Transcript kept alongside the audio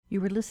You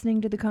were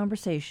listening to The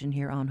Conversation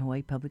here on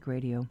Hawaii Public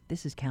Radio.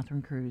 This is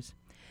Catherine Cruz.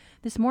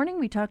 This morning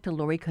we talked to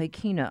Lori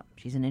Kahikina.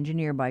 She's an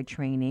engineer by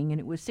training, and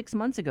it was 6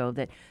 months ago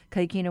that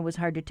Kahikina was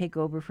hired to take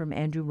over from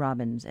Andrew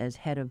Robbins as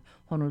head of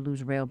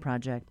Honolulu's Rail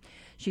Project.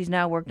 She's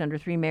now worked under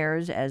 3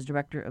 mayors as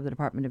director of the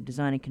Department of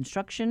Design and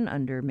Construction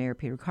under Mayor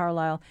Peter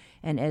Carlisle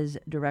and as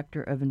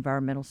director of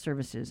Environmental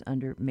Services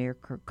under Mayor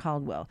Kirk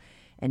Caldwell.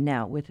 And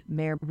now with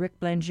Mayor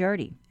Rick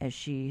Blangiardi as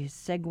she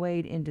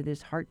segued into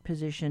this HART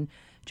position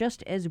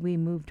just as we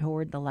move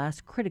toward the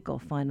last critical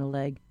final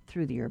leg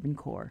through the urban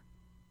core.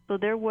 So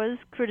there was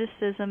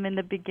criticism in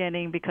the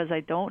beginning because I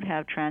don't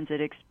have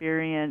transit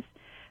experience,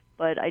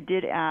 but I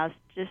did ask,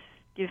 just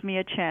give me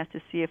a chance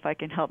to see if I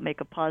can help make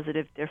a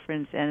positive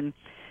difference. And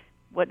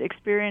what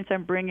experience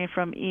I'm bringing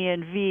from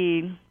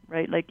E&V,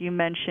 right, like you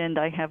mentioned,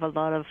 I have a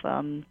lot of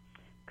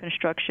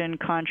construction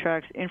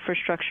contracts,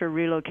 infrastructure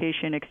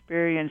relocation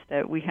experience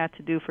that we had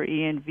to do for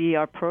E&V.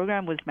 Our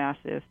program was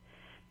massive.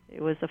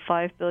 It was a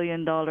 $5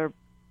 billion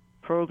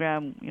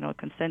program,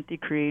 consent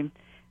decree,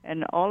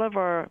 and all of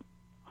our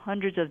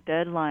hundreds of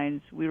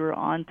deadlines, we were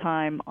on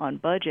time, on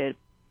budget.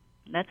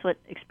 And that's what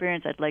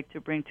experience I'd like to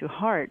bring to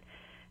HART.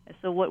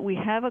 So what we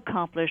have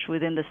accomplished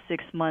within the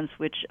 6 months,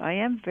 which I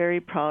am very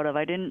proud of,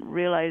 I didn't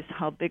realize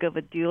how big of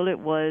a deal it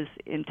was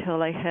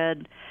until I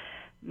had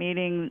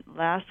meeting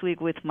last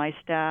week with my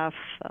staff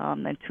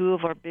and 2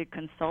 of our big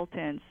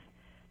consultants.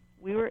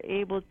 We were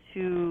able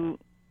to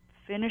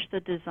finish the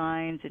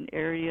designs in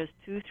areas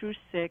 2 through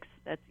 6,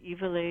 that's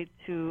Iwilei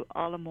to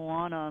Ala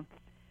Moana,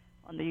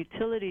 on the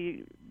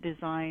utility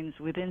designs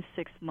within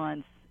 6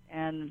 months.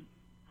 And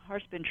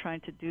HART's been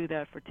trying to do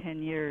that for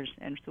 10 years.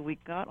 And so we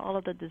got all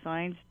of the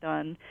designs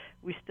done.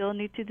 We still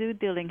need to do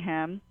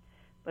Dillingham,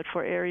 but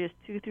for areas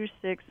 2 through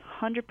 6,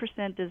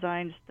 100%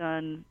 designs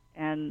done,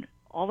 and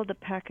all of the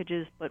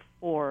packages but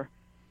 4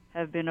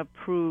 have been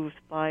approved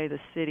by the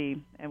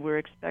city, and we're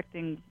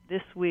expecting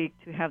this week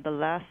to have the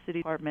last city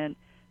department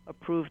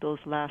approve those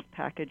last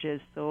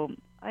packages. So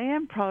I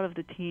am proud of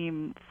the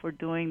team for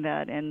doing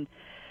that, and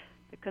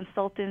the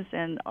consultants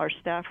and our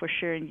staff were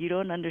sharing, you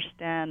don't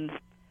understand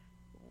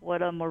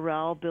what a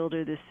morale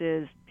builder this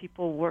is.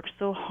 People work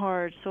so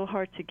hard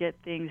to get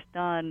things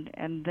done,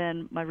 and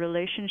then my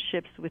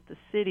relationships with the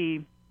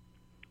city,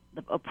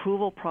 the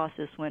approval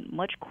process went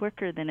much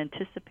quicker than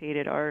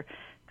anticipated. Our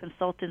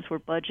consultants were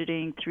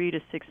budgeting 3 to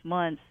 6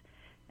 months,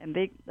 and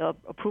the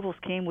approvals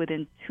came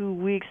within 2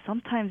 weeks,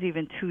 sometimes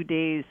even 2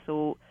 days.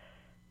 So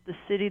the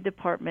city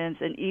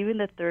departments and even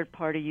the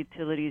third-party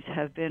utilities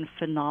have been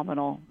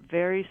phenomenal,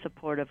 very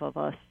supportive of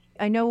us.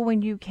 I know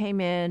when you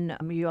came in,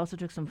 you also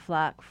took some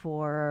flack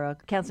for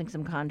canceling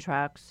some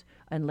contracts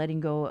and letting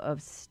go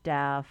of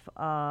staff.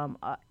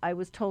 I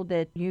was told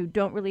that you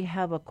don't really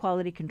have a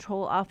quality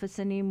control office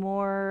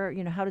anymore.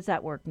 How does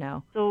that work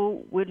now?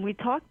 So when we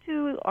talk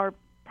to our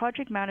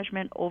project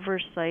management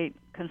oversight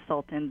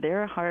consultant,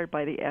 they're hired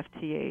by the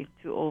FTA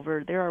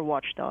they're our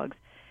watchdogs.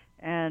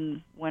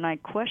 And when I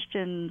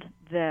questioned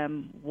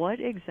them, what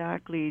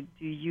exactly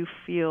do you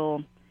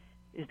feel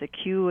is the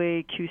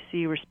QA,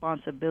 QC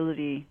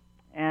responsibility?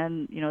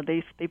 And,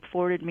 they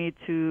forwarded me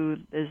to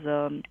this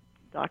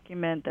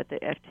document that the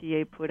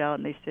FTA put out,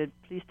 and they said,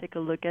 please take a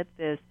look at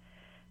this.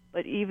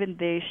 But even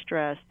they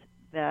stressed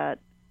that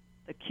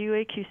the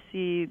QA,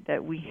 QC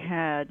that we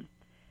had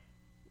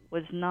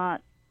was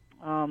not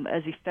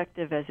as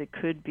effective as it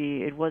could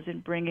be. It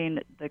wasn't bringing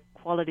the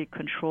quality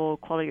control,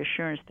 quality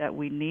assurance that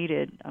we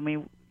needed. I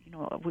mean,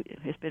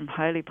 it's been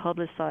highly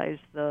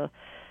publicized, the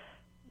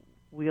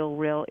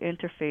wheel-rail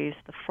interface,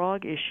 the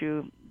frog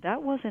issue,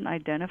 that wasn't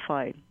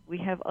identified. We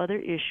have other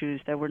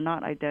issues that were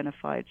not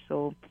identified,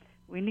 so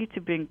we need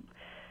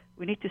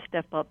to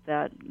step up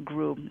that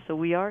group. So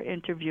we are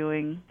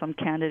interviewing some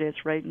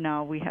candidates right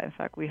now. We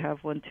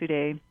have one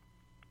today,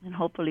 and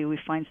hopefully we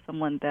find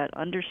someone that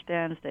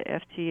understands the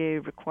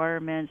FTA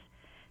requirements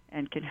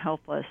and can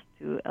help us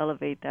to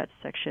elevate that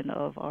section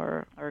of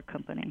our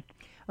company.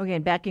 Okay,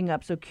 and backing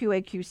up, so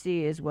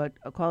QA/QC is what?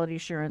 Quality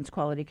assurance,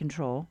 quality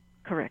control?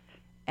 Correct.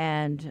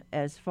 And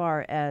as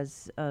far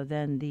as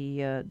then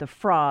the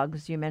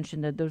frogs, you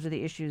mentioned that those are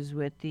the issues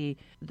with the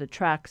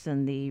tracks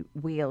and the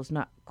wheels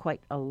not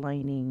quite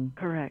aligning.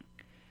 Correct.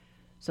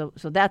 So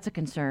that's a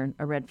concern,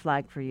 a red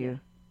flag for you.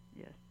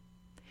 Yes.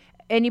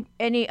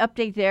 Any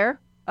update there?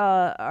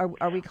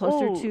 Are we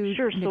closer to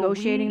sure.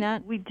 negotiating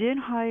that? We did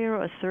hire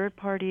a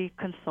third-party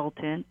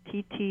consultant,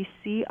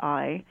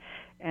 TTCI,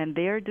 and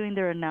they are doing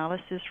their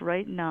analysis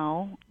right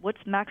now.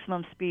 What's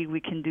maximum speed we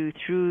can do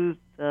through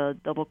the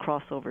double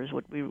crossovers,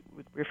 what we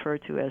refer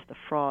to as the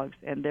frogs,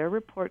 and their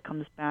report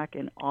comes back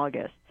in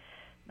August.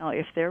 Now,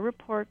 if their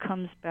report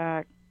comes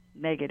back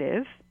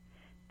negative,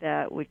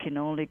 that we can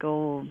only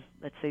go,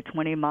 let's say,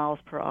 20 miles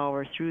per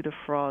hour through the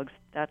frogs,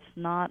 that's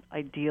not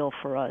ideal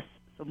for us.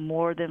 So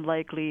more than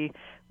likely,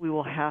 we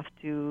will have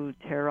to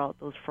tear out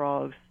those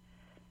frogs,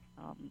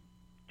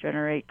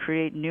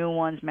 create new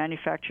ones,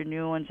 manufacture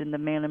new ones in the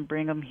mainland,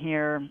 bring them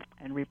here,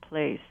 and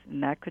replace.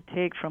 And that could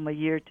take from a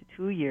year to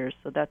 2 years.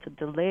 So that's a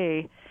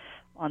delay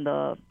on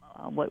the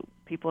what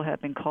people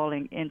have been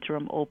calling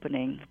interim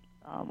opening.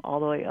 all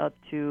the way up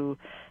to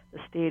the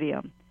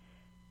stadium.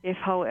 If,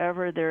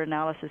 however, their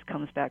analysis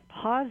comes back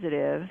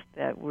positive,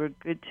 that we're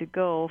good to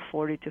go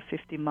 40 to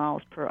 50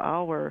 miles per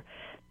hour,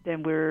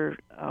 then we're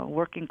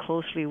working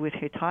closely with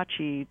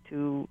Hitachi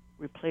to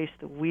replace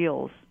the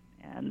wheels.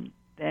 And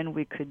then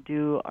we could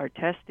do our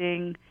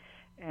testing.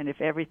 And if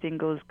everything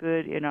goes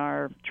good in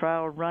our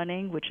trial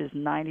running, which is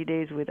 90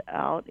 days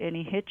without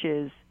any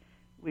hitches,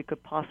 we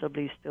could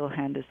possibly still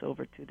hand this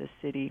over to the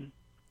city.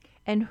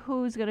 And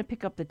who's going to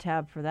pick up the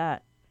tab for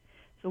that?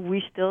 So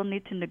we still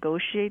need to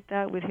negotiate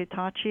that with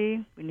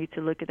Hitachi. We need to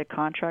look at the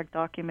contract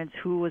documents,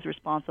 who was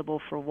responsible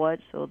for what,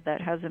 so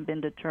that hasn't been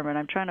determined.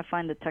 I'm trying to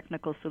find the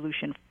technical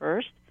solution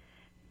first,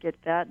 get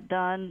that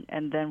done,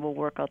 and then we'll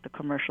work out the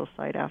commercial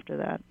side after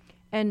that.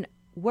 And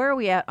where are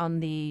we at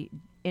on the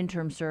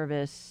interim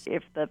service?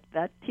 If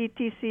that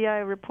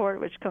TTCI report,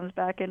 which comes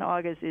back in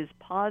August, is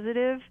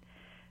positive,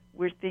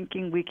 we're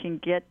thinking we can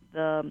get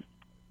the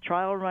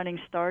trial running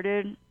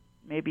started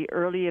maybe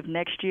early of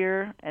next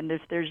year, and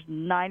if there's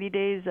 90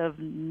 days of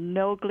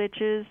no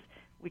glitches,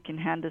 we can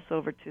hand this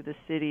over to the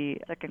city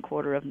second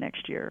quarter of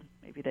next year,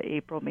 maybe the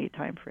April-May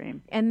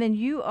timeframe. And then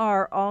you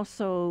are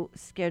also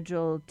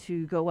scheduled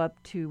to go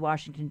up to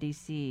Washington,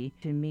 D.C.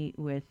 to meet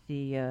with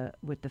the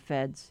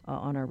feds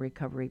on our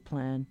recovery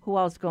plan. Who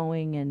else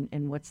going,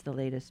 and what's the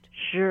latest?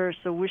 Sure.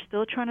 So we're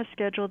still trying to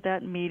schedule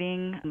that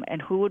meeting,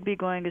 and who would be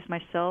going is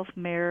myself,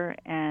 Mayor,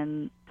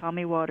 and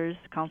Tommy Waters,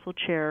 Council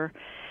Chair.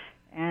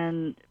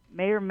 And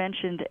Mayor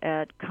mentioned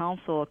at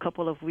Council a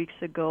couple of weeks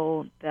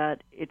ago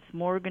that it's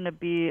more going to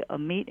be a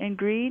meet and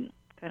greet,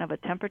 kind of a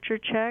temperature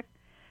check,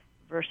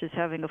 versus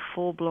having a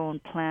full-blown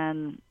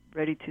plan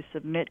ready to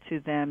submit to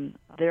them.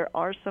 There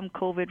are some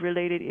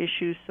COVID-related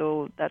issues,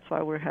 so that's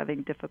why we're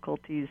having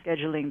difficulties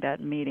scheduling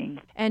that meeting.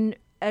 And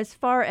as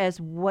far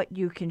as what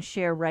you can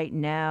share right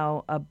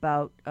now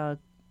about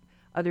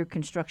other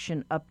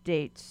construction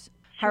updates,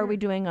 how are we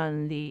doing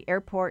on the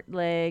airport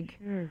leg?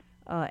 Sure.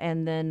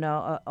 And then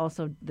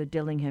also the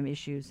Dillingham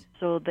issues.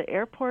 So the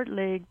airport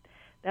leg,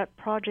 that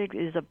project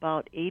is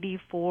about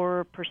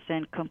 84%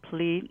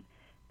 complete.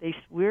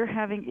 We're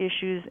having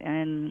issues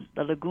in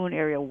the lagoon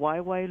area,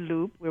 YY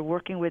Loop. We're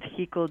working with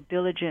HECO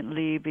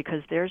diligently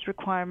because there's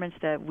requirements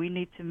that we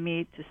need to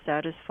meet to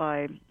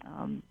satisfy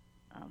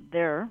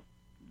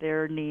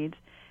their needs.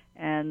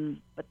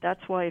 But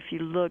that's why if you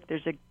look,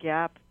 there's a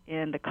gap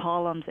in the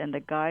columns and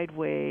the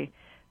guideway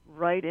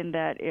right in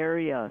that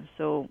area.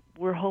 So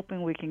we're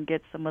hoping we can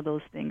get some of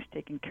those things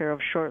taken care of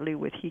shortly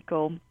with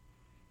HECO.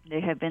 They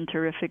have been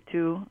terrific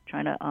too,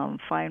 trying to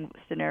find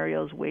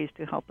scenarios, ways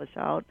to help us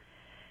out.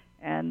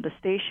 And the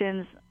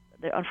stations,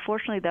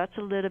 unfortunately, that's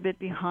a little bit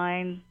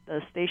behind.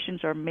 The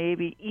stations are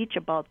maybe each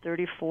about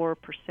 34%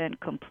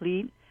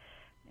 complete.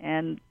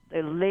 And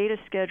the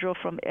latest schedule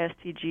from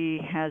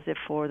STG has it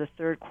for the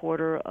third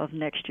quarter of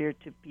next year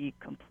to be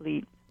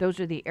complete. Those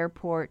are the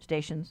airport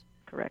stations?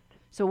 Correct.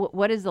 So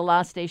what is the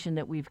last station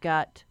that we've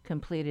got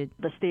completed?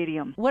 The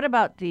stadium. What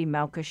about the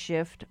Mauka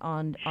shift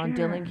on Sure.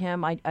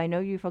 Dillingham? I know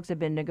you folks have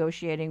been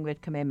negotiating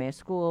with Kamehameha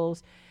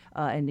Schools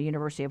and the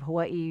University of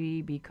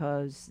Hawaii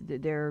because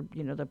they're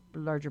the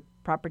larger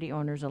property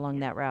owners along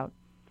that route.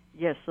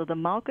 Yes, so the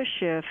Mauka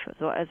shift,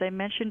 so as I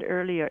mentioned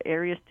earlier,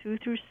 areas 2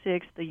 through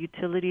 6, the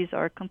utilities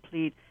are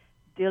complete.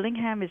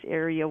 Dillingham is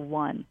area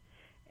 1.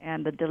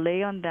 And the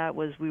delay on that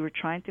was we were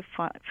trying to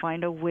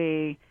find a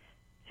way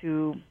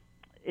to...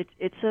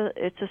 It's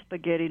a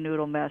spaghetti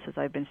noodle mess, as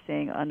I've been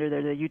saying, under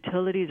there. The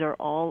utilities are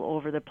all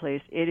over the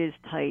place. It is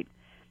tight.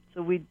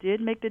 So we did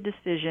make the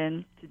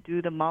decision to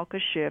do the Mauka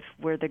shift,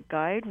 where the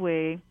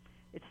guideway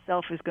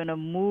itself is going to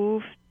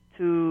move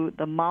to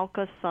the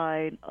Mauka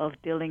side of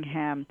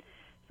Dillingham.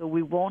 So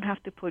we won't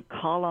have to put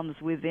columns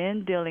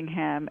within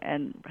Dillingham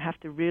and have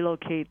to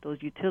relocate those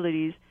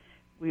utilities.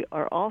 We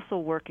are also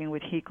working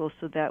with HECO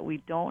so that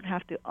we don't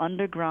have to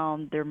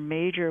underground their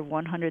major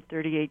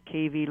 138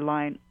 kV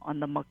line on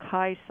the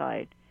Makai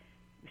side.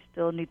 We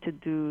still need to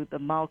do the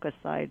Mauka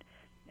side.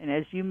 And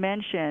as you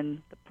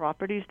mentioned, the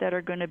properties that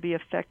are going to be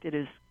affected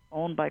is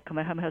owned by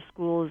Kamehameha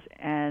Schools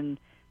and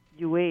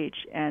UH.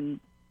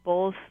 And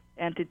both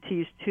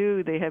entities,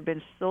 too, they have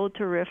been so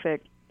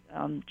terrific,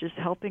 just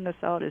helping us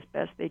out as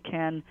best they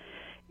can.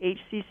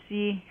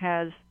 HCC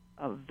has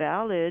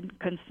valid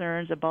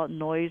concerns about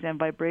noise and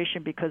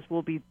vibration because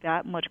we'll be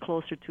that much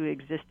closer to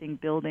existing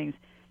buildings.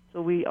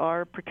 So we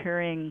are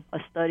procuring a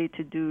study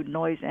to do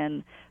noise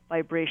and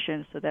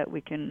vibration so that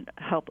we can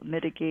help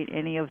mitigate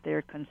any of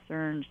their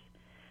concerns.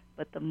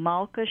 But the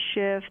Mauka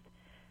shift,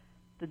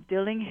 the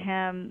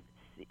Dillingham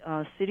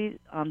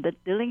the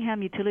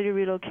Dillingham utility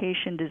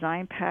relocation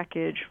design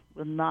package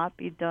will not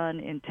be done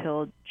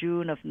until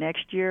June of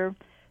next year,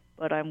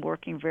 but I'm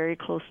working very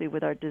closely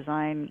with our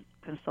design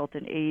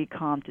consultant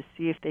AECOM to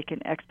see if they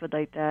can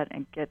expedite that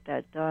and get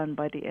that done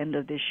by the end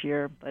of this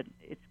year, but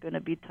it's going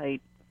to be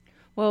tight.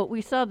 Well,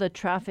 we saw the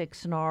traffic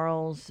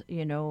snarls,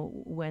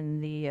 when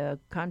the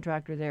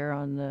contractor there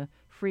on the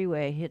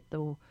freeway hit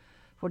the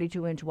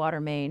 42-inch water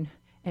main,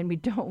 and we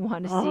don't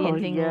want to see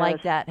anything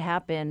like that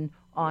happen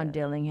on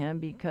Dillingham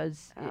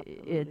because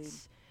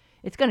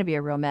it's going to be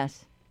a real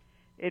mess.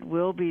 It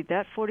will be.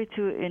 That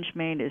 42-inch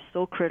main is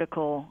so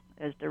critical.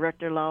 As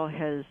Director Lau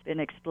has been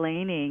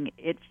explaining,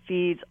 it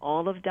feeds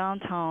all of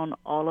downtown,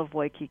 all of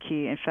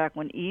Waikiki. In fact,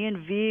 when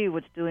E&V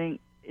was doing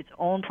its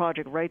own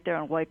project right there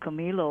on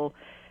Waikimilo,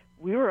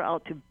 we were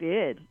out to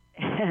bid.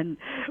 And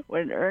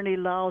when Ernie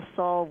Lau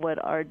saw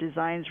what our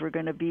designs were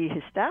going to be,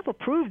 his staff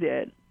approved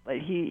it, but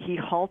he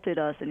halted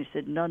us and he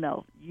said,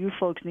 no, you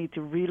folks need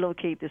to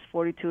relocate this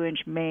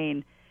 42-inch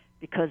main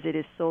because it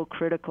is so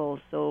critical.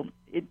 So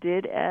it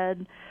did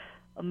add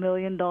 $1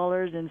 million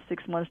in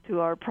 6 months to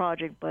our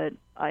project, but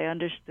I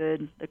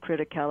understood the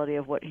criticality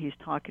of what he's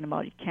talking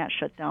about. You can't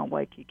shut down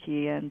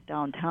Waikiki and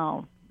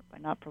downtown by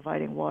not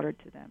providing water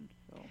to them.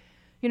 So,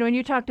 and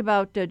you talked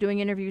about doing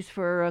interviews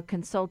for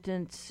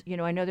consultants.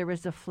 I know there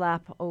was a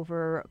flap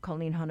over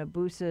Colleen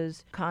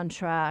Hanabusa's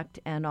contract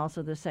and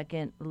also the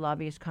second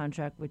lobbyist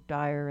contract with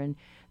Dyer. And,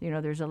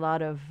 there's a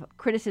lot of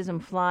criticism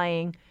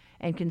flying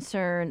and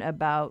concern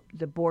about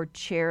the board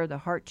chair, the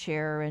HART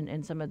chair,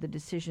 and some of the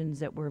decisions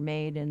that were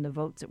made and the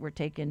votes that were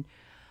taken.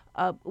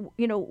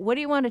 What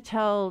do you want to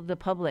tell the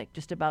public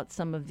just about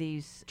some of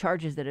these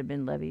charges that have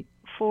been levied?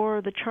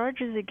 For the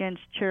charges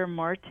against Chair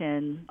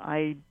Martin,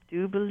 I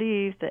do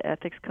believe the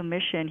Ethics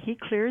Commission, he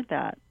cleared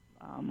that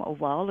a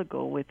while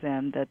ago with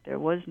them, that there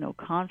was no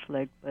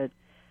conflict. But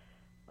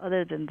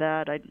other than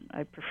that,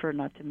 I prefer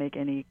not to make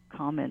any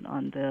comment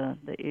on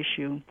the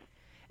issue.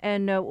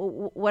 And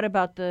what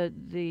about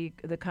the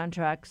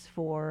contracts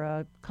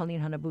for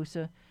Colleen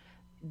Hanabusa?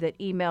 The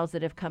emails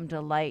that have come to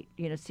light,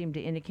 seem to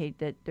indicate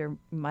that there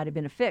might have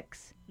been a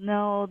fix.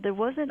 No, there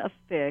wasn't a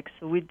fix.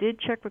 So we did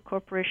check with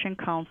Corporation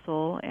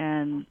Counsel,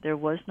 and there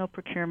was no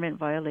procurement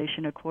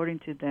violation according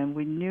to them.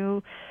 We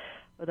knew,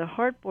 or the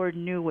HART board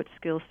knew what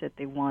skill set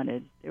they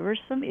wanted. There were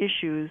some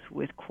issues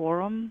with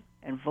quorum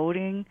and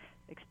voting,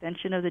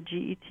 extension of the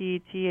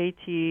GET,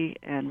 TAT,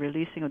 and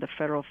releasing of the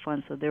federal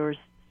funds. So there were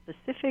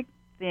specific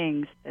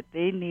things that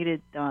they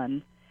needed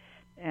done,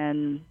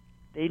 and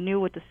they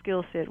knew what the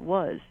skill set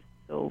was.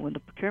 So when the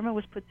procurement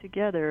was put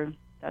together,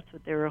 that's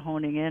what they were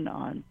honing in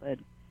on. But,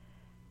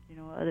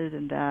 other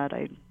than that,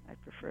 I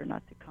prefer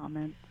not to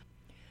comment.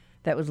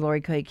 That was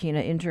Lori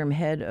Kahikina, interim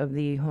head of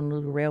the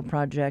Honolulu Rail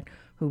Project,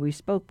 who we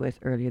spoke with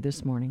earlier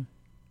this morning.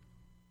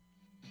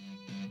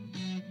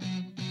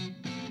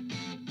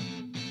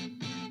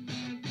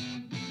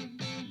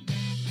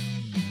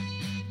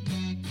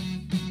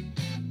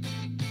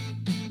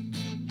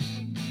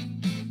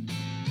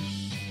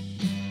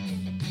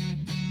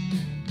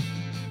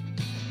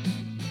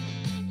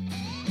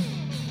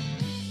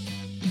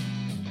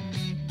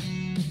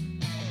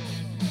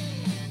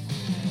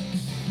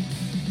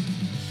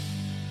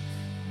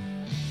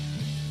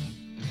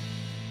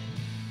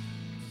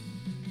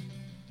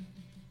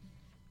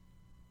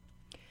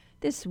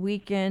 This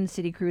weekend,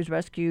 city crews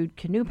rescued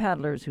canoe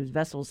paddlers whose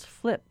vessels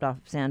flipped off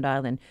Sand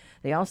Island.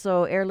 They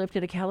also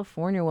airlifted a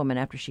California woman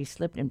after she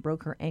slipped and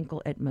broke her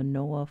ankle at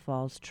Manoa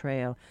Falls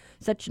Trail.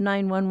 Such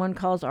 911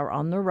 calls are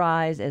on the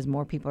rise as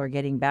more people are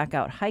getting back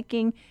out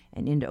hiking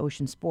and into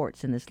ocean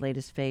sports in this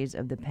latest phase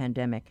of the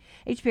pandemic.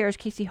 HPR's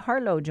Casey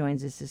Harlow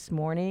joins us this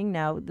morning.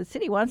 Now, the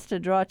city wants to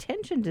draw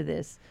attention to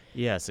this.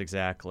 Yes,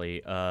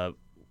 exactly.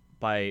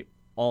 By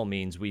all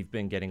means, we've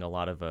been getting a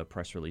lot of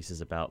press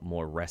releases about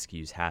more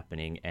rescues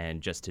happening.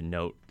 And just to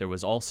note, there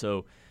was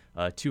also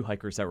 2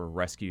 hikers that were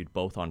rescued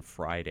both on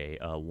Friday.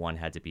 One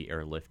had to be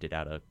airlifted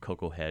out of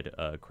Cocoa Head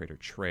Crater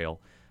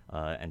Trail,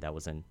 and that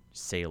was in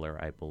Sailor,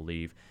 I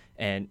believe.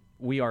 And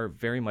we are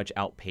very much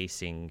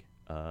outpacing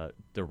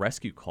the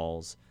rescue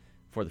calls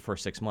for the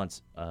first 6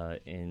 months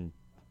in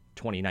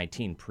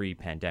 2019,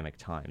 pre-pandemic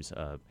times.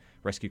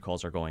 Rescue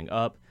calls are going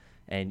up,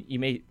 and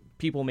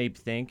people may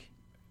think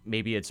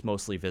maybe it's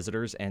mostly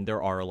visitors, and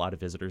there are a lot of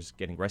visitors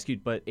getting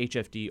rescued, but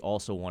HFD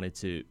also wanted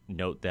to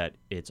note that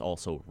it's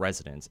also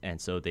residents,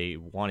 and so they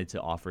wanted to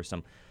offer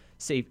some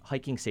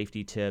hiking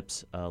safety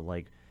tips,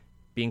 like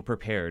being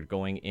prepared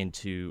going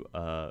into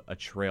a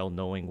trail,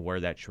 knowing where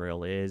that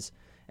trail is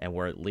and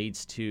where it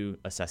leads to,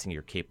 assessing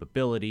your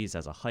capabilities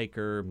as a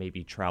hiker,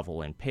 maybe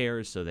travel in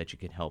pairs so that you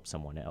can help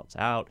someone else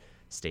out,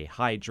 stay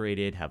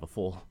hydrated, have a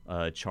full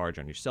charge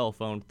on your cell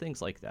phone,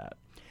 things like that.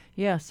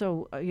 Yeah,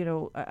 so,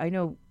 I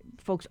know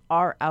folks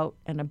are out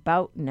and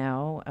about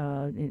now,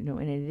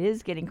 and it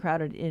is getting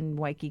crowded in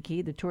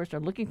Waikiki. The tourists are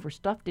looking for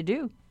stuff to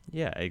do.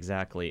 Yeah,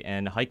 exactly.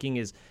 And hiking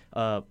is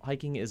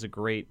a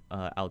great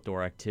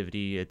outdoor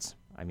activity. It's,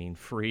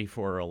 free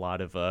for a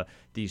lot of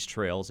these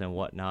trails and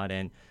whatnot.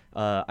 And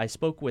I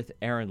spoke with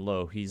Aaron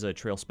Lowe. He's a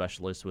trail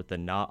specialist with the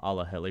Na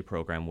Alahele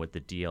program with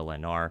the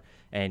DLNR.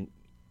 And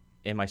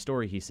in my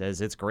story, he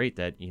says it's great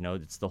that,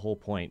 it's the whole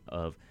point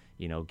of,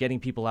 getting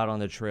people out on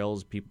the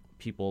trails,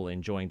 people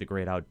enjoying the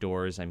great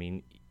outdoors.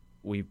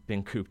 We've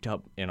been cooped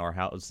up in our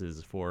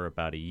houses for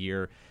about a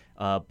year,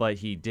 but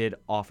he did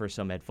offer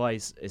some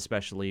advice,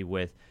 especially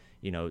with,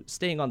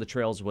 staying on the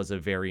trails was a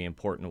very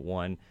important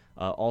one.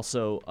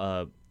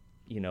 Also,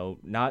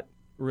 not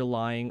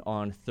relying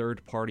on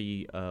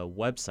third-party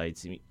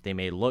websites. They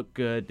may look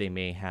good, they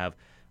may have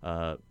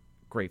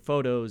great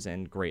photos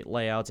and great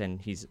layouts, and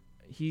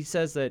he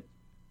says that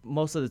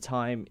most of the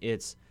time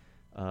it's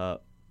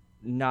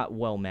not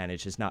well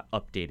managed, it's not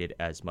updated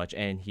as much,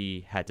 and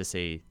he had to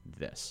say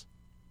this.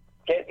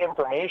 Get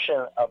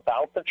information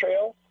about the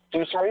trail,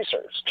 do some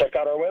research. Check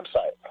out our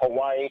website,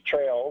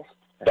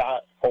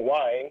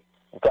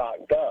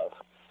 hawaiitrails.hawaii.gov.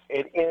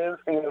 It is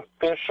the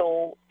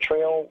official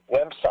trail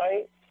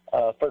website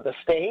for the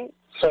state,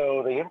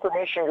 so the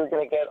information you're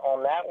going to get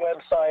on that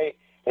website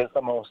is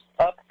the most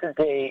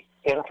up-to-date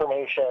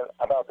information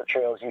about the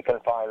trails you can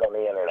find on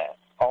the internet.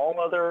 All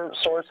other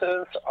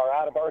sources are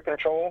out of our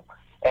control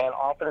and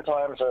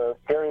oftentimes are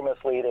very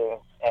misleading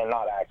and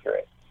not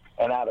accurate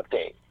and out of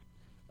date.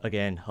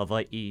 Again,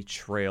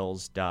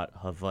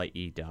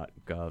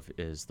 hawaiitrails.hawaii.gov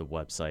is the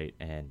website,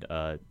 and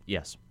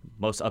yes,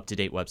 most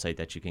up-to-date website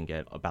that you can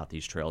get about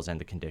these trails and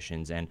the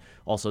conditions, and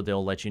also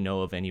they'll let you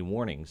know of any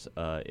warnings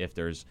if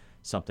there's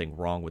something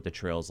wrong with the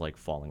trails, like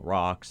falling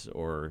rocks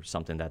or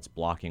something that's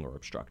blocking or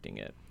obstructing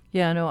it.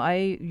 Yeah, no,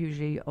 I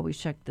usually always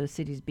check the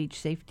city's beach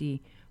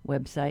safety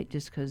website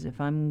just because if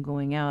I'm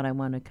going out, I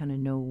want to kind of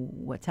know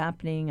what's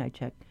happening. I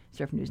check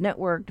Surf News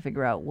Network to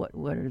figure out what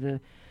are the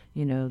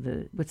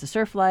what's the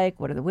surf like?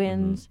 What are the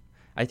winds?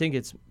 Mm-hmm. I think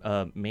it's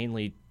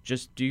mainly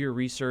just do your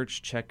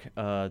research, check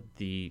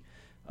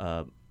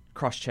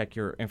cross-check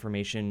your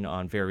information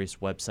on various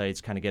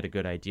websites, kind of get a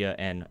good idea.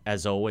 And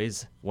as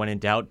always, when in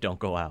doubt, don't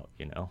go out,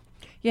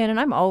 Yeah, and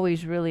I'm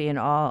always really in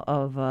awe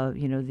of,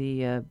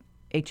 the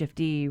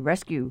HFD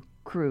rescue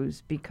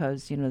crews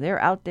because,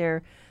 they're out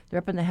there, they're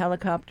up in the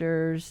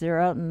helicopters,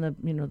 they're out in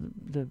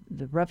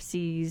the rough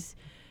seas,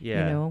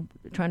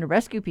 trying to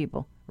rescue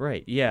people.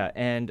 Right, yeah,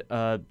 and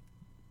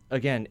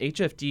again,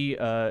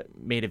 HFD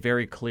made it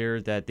very clear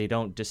that they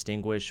don't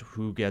distinguish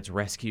who gets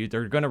rescued.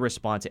 They're going to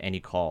respond to any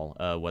call,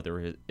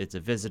 whether it's a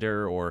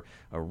visitor or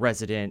a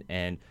resident,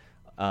 and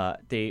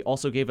they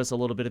also gave us a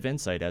little bit of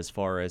insight as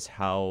far as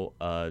how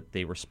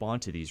they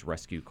respond to these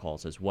rescue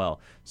calls as well.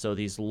 So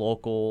these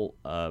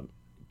localized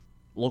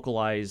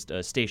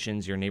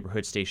stations, your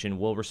neighborhood station,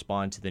 will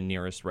respond to the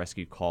nearest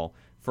rescue call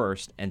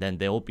first, and then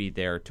they'll be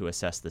there to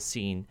assess the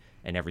scene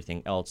and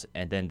everything else,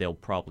 and then they'll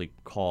probably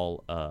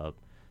call the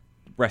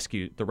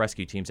rescue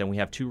teams, and we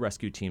have 2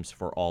 rescue teams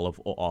for all of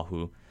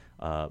Oahu,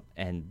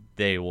 and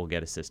they will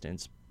get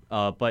assistance.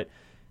 But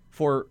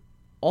for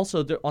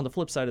also on the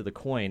flip side of the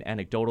coin,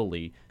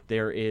 anecdotally,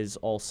 there is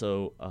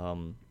also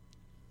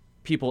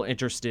people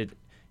interested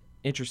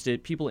in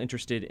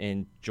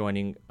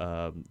joining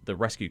the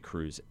rescue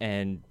crews,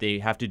 and they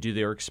have to do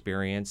their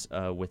experience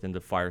within the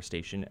fire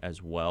station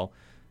as well,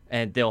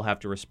 and they'll have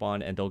to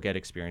respond, and they'll get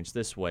experience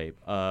this way.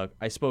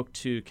 I spoke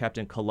to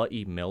Captain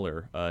Kala'i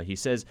Miller. He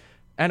says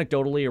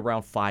anecdotally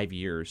around 5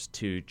 years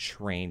to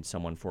train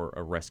someone for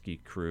a rescue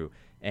crew,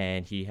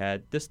 and he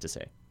had this to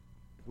say.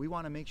 We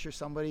want to make sure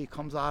somebody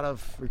comes out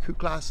of recruit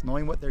class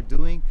knowing what they're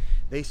doing.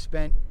 They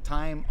spent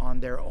time on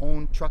their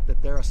own truck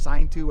that they're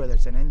assigned to, whether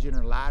it's an engine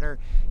or ladder,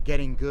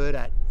 getting good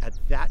at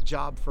that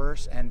job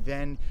first, and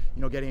then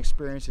getting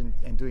experience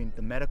in doing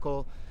the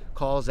medical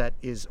calls. That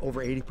is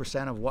over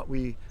 80% of what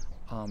we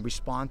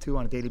respond to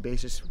on a daily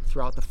basis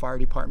throughout the fire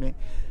department.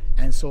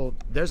 And so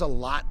there's a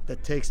lot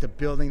that takes to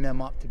building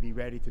them up to be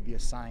ready to be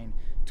assigned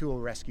to a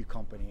rescue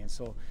company. And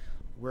so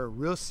we're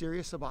real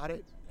serious about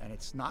it, and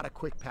it's not a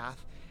quick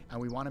path. And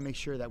we want to make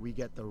sure that we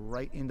get the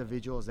right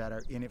individuals that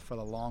are in it for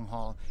the long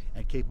haul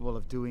and capable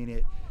of doing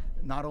it,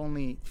 not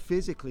only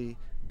physically,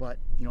 but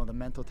the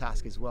mental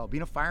task as well.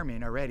 Being a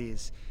fireman already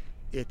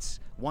it's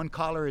one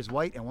collar is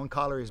white and one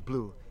collar is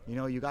blue.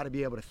 You got to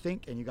be able to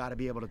think, and you got to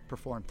be able to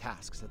perform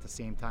tasks at the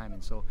same time.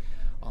 And so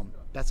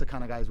that's the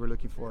kind of guys we're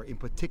looking for, in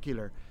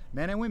particular,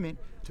 men and women,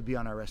 to be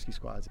on our rescue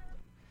squads.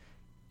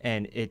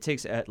 And it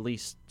takes at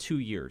least 2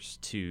 years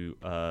to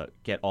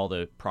get all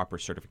the proper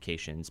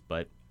certifications,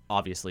 but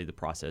obviously the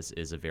process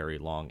is a very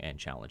long and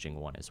challenging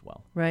one as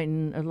well. Right,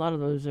 and a lot of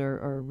those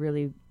are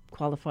really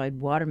qualified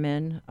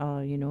watermen.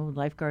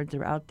 Lifeguards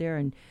are out there,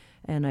 and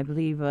I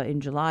believe in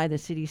July the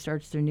city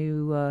starts their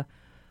new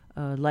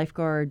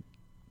lifeguard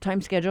time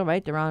schedule,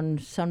 right? They're on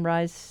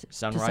sunrise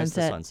to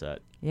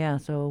sunset. Yeah,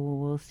 so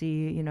we'll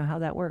see, how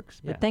that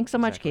works. But thanks so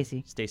much,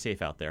 Casey. Stay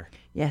safe out there.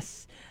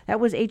 Yes. That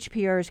was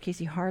HPR's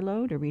Casey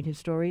Harlow. To read his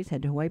stories,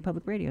 head to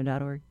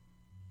hawaiipublicradio.org.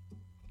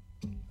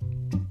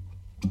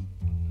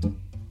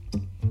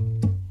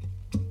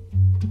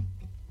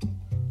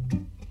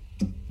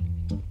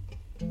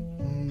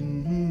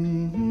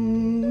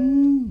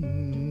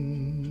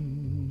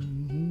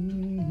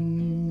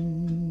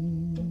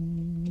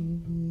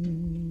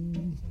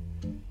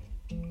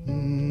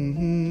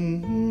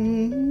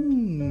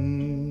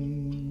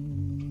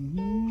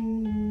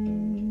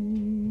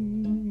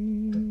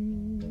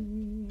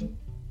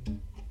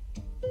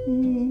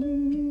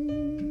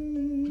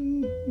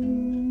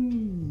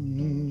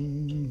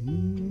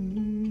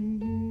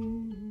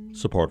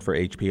 Support for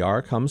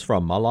HPR comes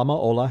from Malama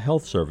Ola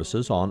Health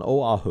Services on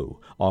Oahu,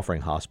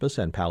 offering hospice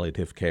and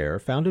palliative care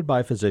founded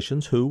by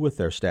physicians who, with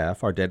their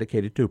staff, are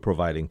dedicated to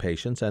providing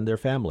patients and their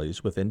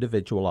families with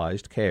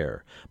individualized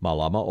care.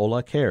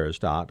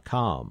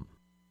 MalamaOlaCares.com.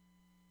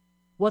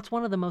 What's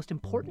one of the most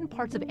important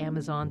parts of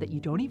Amazon that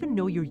you don't even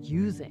know you're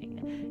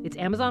using? It's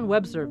Amazon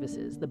Web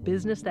Services, the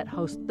business that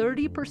hosts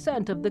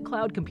 30% of the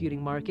cloud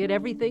computing market,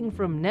 everything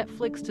from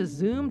Netflix to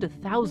Zoom to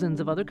thousands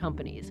of other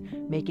companies,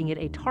 making it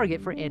a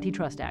target for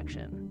antitrust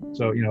action.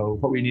 So,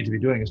 what we need to be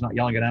doing is not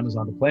yelling at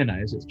Amazon to play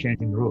nice, it's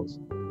changing the rules.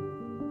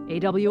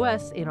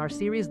 AWS in our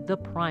series The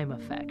Prime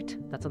Effect.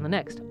 That's on the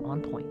next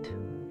On Point.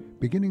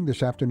 Beginning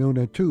this afternoon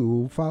at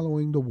 2,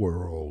 Following the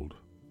World.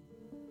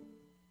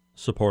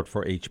 Support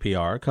for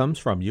HPR comes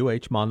from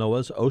UH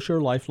Manoa's Osher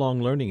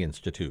Lifelong Learning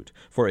Institute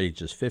for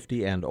ages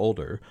 50 and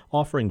older,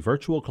 offering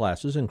virtual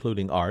classes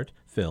including art,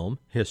 film,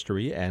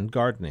 history, and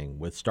gardening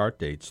with start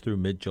dates through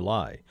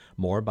mid-July.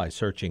 More by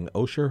searching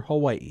Osher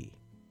Hawaii.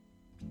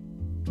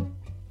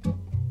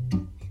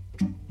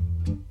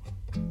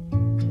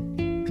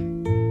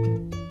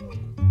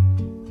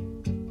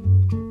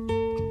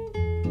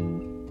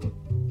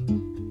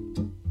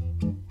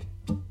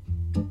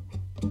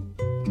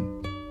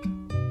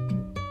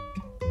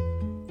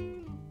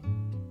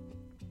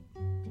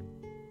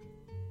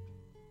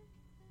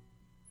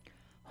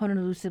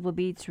 Honolulu Civil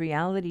Beat's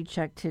reality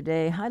check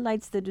today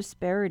highlights the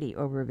disparity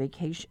over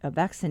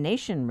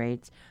vaccination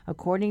rates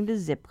according to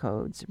zip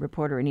codes.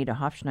 Reporter Anita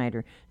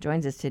Hofschneider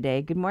joins us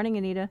today. Good morning,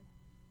 Anita.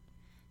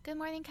 Good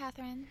morning,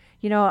 Catherine.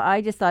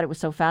 I just thought it was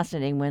so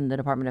fascinating when the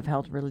Department of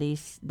Health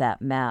released that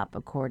map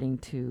according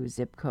to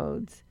zip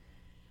codes.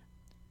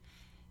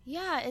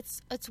 Yeah,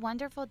 it's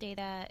wonderful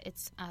data.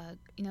 It's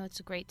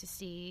it's great to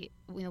see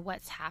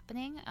what's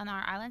happening on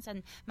our islands.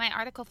 And my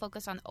article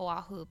focused on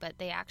Oahu, but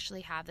they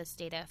actually have this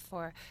data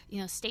for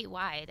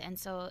statewide. And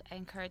so I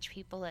encourage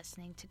people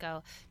listening to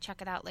go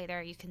check it out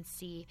later. You can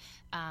see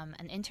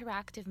an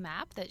interactive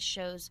map that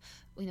shows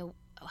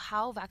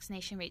how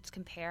vaccination rates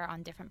compare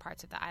on different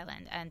parts of the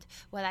island. And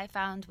what I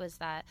found was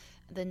that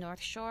the North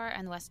Shore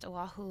and West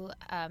Oahu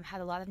had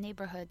a lot of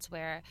neighborhoods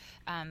where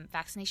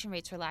vaccination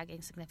rates were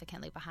lagging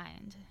significantly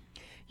behind.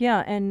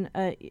 Yeah, and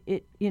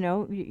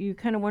you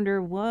kind of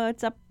wonder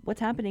what's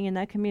happening in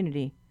that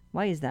community.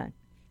 Why is that?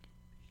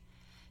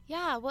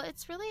 Yeah, well,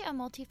 it's really a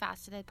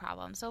multifaceted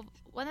problem. So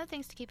one of the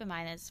things to keep in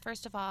mind is,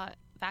 first of all,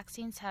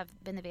 vaccines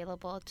have been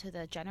available to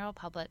the general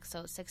public,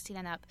 so 16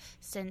 and up,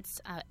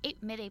 since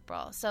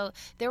mid-April. So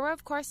there were,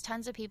 of course,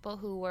 tons of people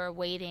who were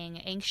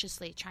waiting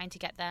anxiously, trying to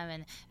get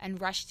them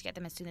and rushed to get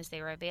them as soon as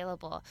they were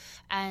available.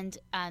 And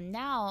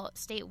now,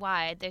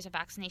 statewide, there's a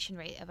vaccination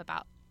rate of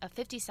about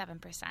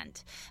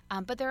 57%.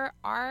 But there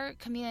are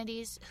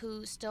communities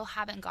who still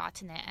haven't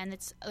gotten it, and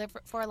it's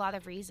for a lot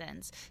of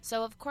reasons.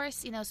 So, of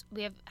course,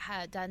 we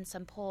have done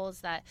some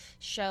polls that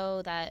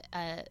show that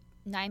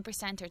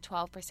 9% or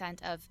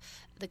 12% of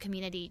the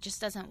community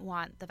just doesn't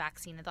want the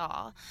vaccine at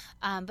all.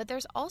 But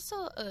there's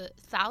also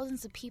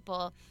thousands of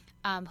people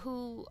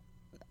who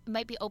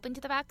might be open to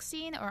the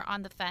vaccine or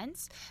on the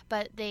fence,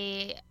 but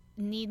they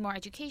need more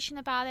education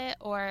about it,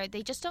 or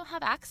they just don't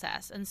have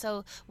access. And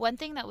so one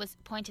thing that was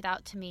pointed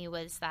out to me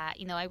was that,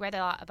 I read a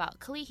lot about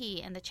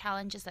Kalihi and the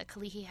challenges that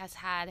Kalihi has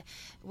had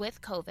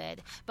with COVID.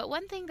 But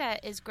one thing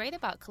that is great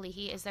about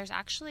Kalihi is there's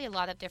actually a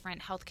lot of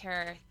different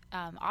healthcare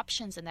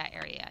options in that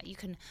area. You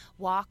can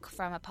walk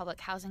from a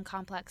public housing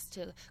complex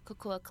to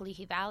Kukua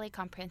Kalihi Valley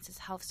Comprehensive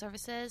Health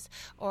Services,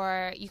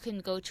 or you can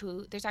go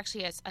to, there's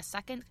actually a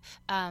second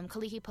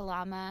Kalihi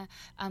Palama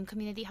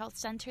Community Health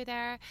Center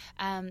there.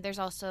 There's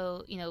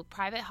also,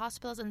 private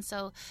hospitals. And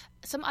so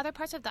some other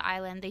parts of the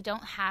island, they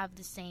don't have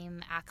the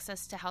same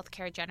access to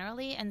healthcare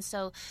generally. And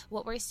so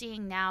what we're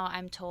seeing now,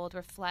 I'm told,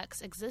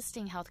 reflects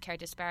existing healthcare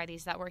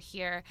disparities that were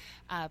here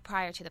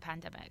prior to the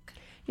pandemic.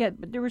 Yeah,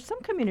 but there were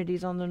some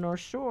communities on the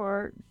North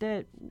Shore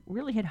that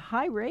really had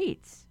high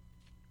rates.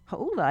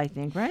 Hauula, I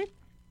think, right?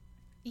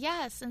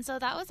 Yes, and so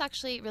that was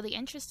actually really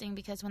interesting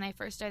because when I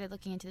first started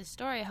looking into the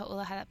story,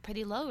 Hauula had a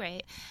pretty low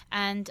rate.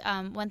 And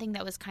one thing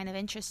that was kind of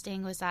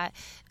interesting was that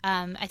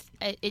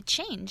it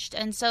changed.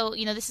 And so,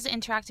 this is an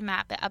interactive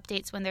map that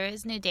updates when there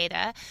is new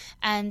data.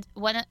 And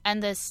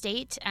the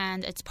state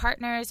and its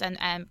partners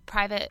and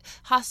private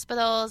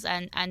hospitals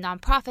and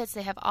nonprofits,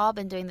 they have all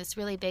been doing this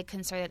really big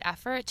concerted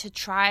effort to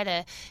try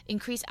to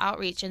increase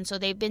outreach. And so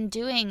they've been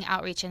doing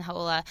outreach in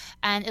Hauula,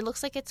 and it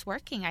looks like it's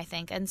working, I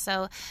think. And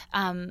so,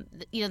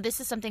 this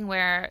is something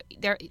where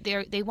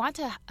they want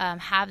to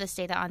have this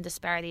data on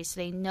disparities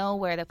so they know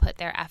where to put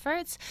their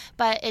efforts,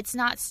 but it's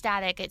not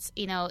static.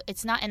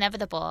 It's not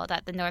inevitable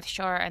that the North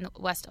Shore and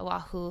West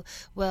Oahu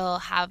will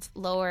have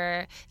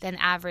lower than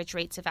average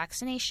rates of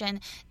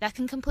vaccination. That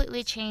can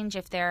completely change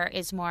if there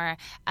is more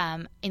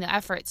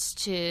efforts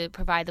to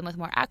provide them with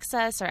more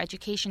access or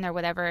education or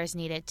whatever is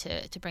needed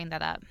to bring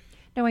that up.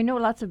 Now, I know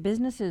lots of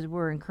businesses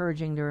were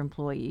encouraging their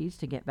employees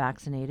to get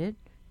vaccinated.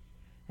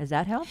 Has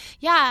that helped?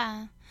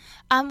 Yeah.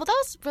 Well, that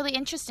was really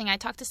interesting. I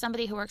talked to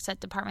somebody who works at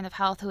Department of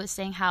Health who was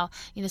saying how,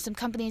 some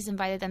companies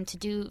invited them to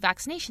do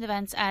vaccination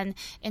events. And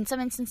in some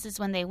instances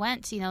when they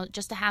went,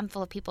 just a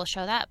handful of people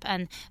showed up.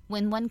 And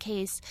in one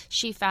case,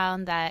 she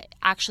found that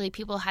actually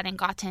people hadn't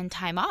gotten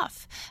time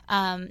off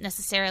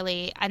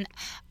necessarily. And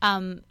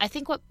I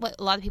think what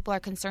a lot of people are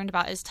concerned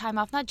about is time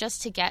off, not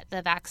just to get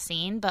the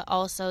vaccine, but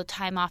also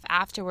time off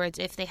afterwards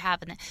if they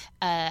have an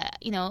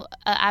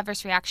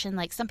adverse reaction.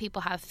 Like some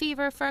people have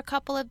fever for a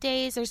couple of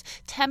days. There's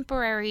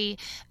temporary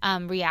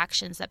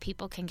reactions that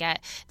people can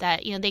get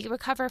that, they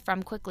recover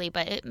from quickly,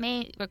 but it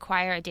may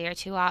require a day or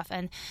two off.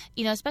 And,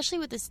 especially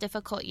with this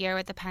difficult year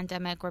with the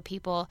pandemic where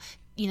people,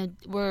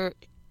 were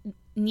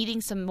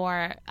needing some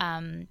more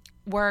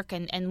work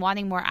and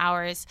wanting more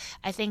hours,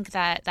 I think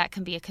that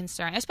can be a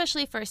concern,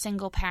 especially for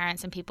single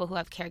parents and people who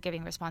have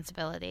caregiving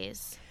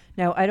responsibilities.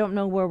 Now, I don't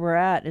know where we're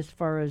at as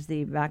far as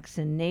the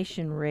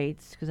vaccination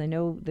rates, because I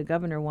know the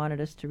governor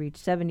wanted us to reach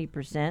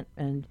 70%,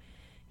 and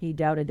he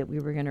doubted that we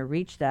were going to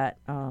reach that,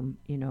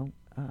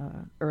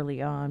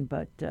 early on.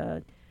 But,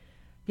 do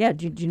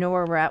you know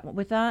where we're at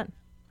with that?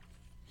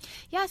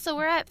 Yeah, so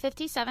we're at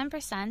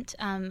 57%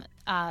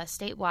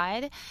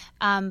 statewide,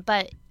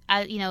 but,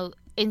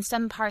 in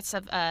some parts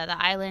of the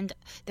island,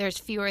 there's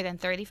fewer than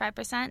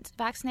 35%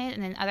 vaccinated,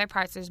 and in other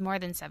parts, there's more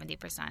than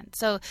 70%.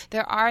 So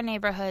there are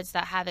neighborhoods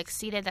that have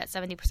exceeded that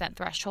 70%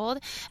 threshold.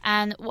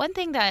 And one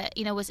thing that,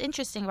 was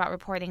interesting about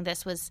reporting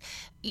this was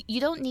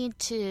you don't need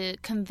to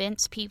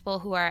convince people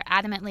who are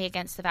adamantly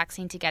against the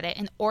vaccine to get it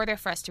in order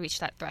for us to reach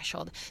that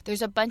threshold.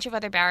 There's a bunch of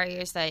other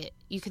barriers that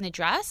you can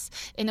address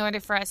in order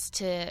for us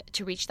to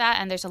reach that,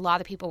 and there's a lot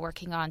of people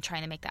working on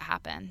trying to make that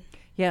happen.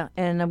 Yeah,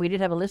 and we did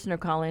have a listener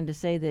call in to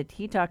say that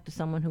he talked to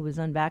someone who was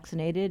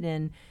unvaccinated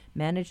and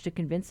managed to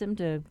convince him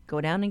to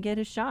go down and get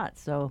his shot.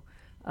 So,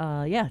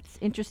 it's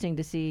interesting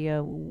to see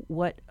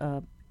what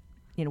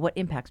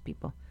impacts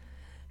people.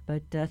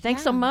 But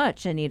thanks so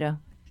much, Anita.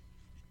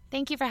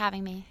 Thank you for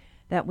having me.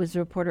 That was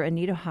reporter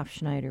Anita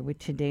Hofschneider with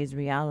today's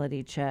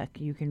Reality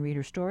Check. You can read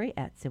her story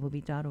at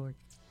civilbeat.org.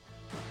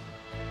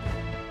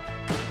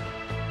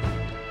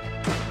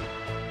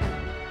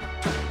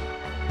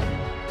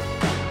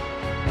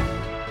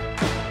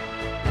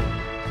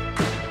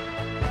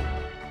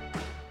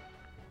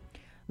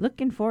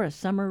 Looking for a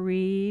summer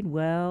read?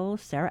 Well,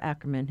 Sara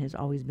Ackerman has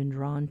always been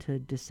drawn to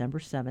December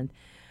 7th.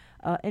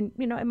 And,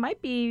 it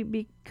might be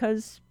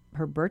because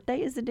her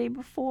birthday is the day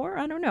before.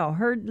 I don't know.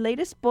 Her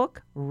latest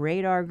book,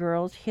 Radar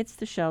Girls, hits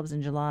the shelves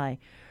in July.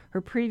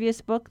 Her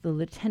previous book, The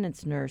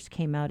Lieutenant's Nurse,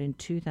 came out in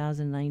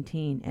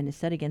 2019 and is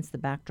set against the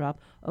backdrop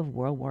of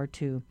World War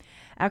II.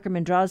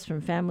 Ackerman draws from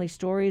family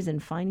stories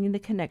and finding the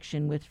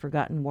connection with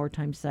forgotten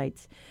wartime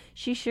sites.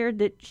 She shared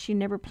that she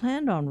never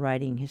planned on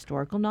writing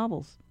historical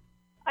novels.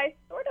 I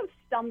sort of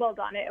stumbled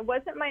on it. It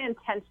wasn't my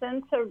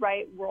intention to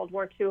write World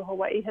War II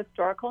Hawaii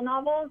historical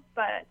novels,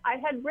 but I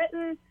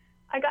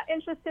got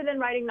interested in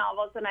writing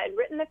novels, and I had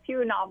written a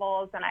few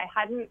novels, and I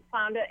hadn't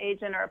found an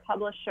agent or a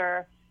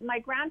publisher. My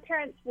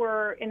grandparents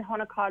were in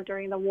Honokaa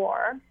during the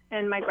war,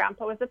 and my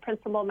grandpa was a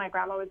principal, my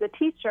grandma was a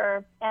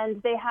teacher,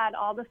 and they had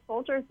all the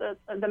soldiers,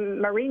 the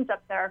Marines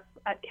up there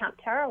at Camp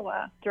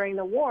Tarawa during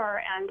the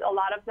war, and a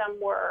lot of them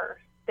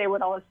they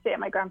would always stay at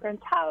my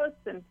grandparents' house,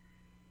 and,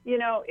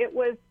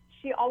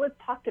 she always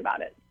talked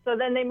about it. So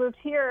then they moved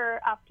here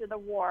after the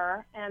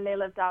war, and they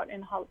lived out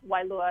in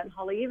Wailua and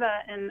Haleiwa,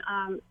 and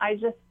I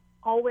just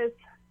always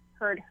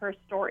heard her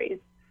stories.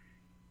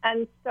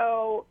 And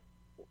so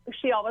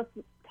she always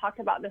talked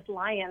about this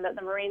lion that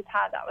the Marines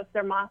had that was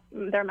their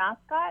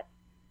mascot.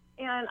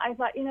 And I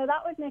thought,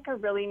 that would make a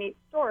really neat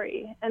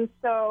story. And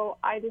so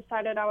I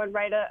decided I would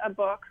write a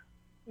book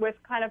with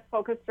kind of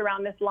focused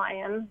around this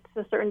lion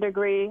to a certain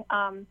degree,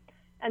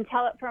 and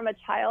tell it from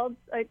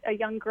a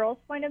young girl's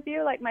point of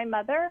view, like my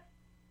mother,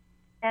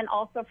 and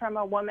also from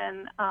a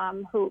woman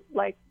who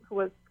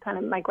was kind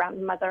of my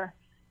grandmother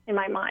in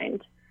my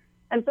mind.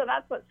 And so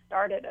that's what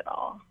started it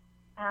all.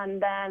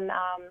 And then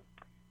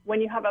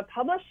when you have a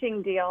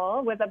publishing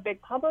deal with a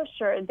big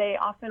publisher, they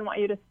often want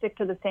you to stick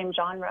to the same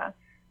genre.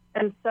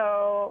 And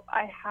so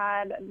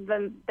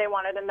they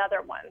wanted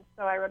another one.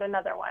 So I wrote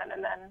another one,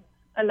 and then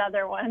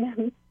another one.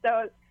 And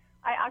so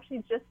I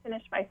actually just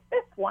finished my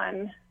fifth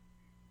one,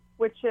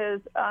 which is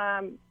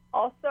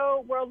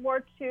also World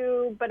War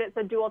II, but it's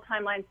a dual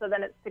timeline, so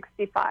then it's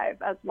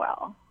 65 as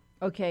well.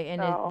 Okay,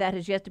 and that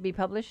has yet to be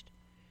published?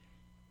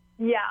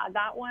 Yeah,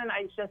 that one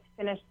I just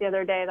finished the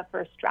other day, the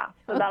first draft,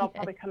 so that'll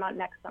probably come out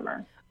next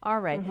summer. All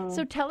right. Mm-hmm.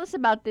 So tell us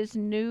about this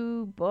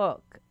new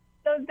book.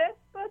 So this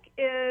book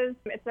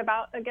it's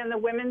about, again, the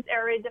Women's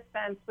Area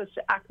Defense, which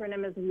the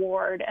acronym is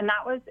WARD, and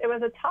it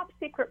was a top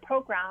secret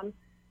program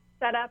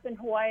set up in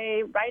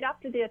Hawaii right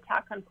after the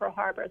attack on Pearl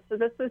Harbor. So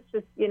this was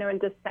just, in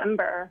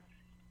December,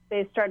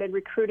 they started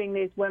recruiting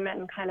these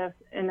women kind of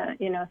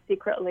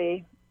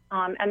secretly.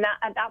 And that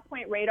at that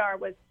point, radar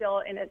was still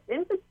in its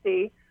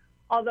infancy,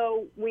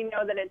 although we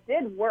know that it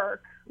did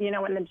work.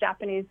 When the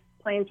Japanese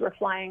planes were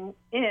flying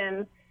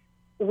in,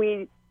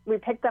 we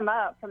picked them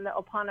up from the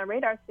Opana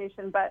radar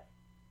station, but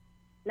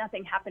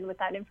nothing happened with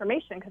that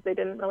information because they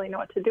didn't really know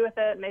what to do with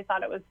it, and they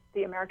thought it was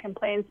the American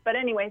planes. But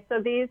anyway,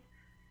 so the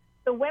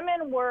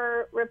women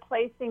were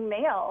replacing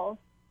males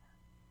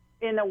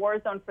in a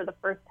war zone for the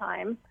first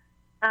time,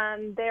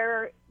 and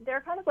they're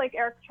kind of like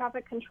air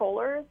traffic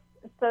controllers.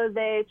 So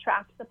they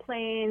tracked the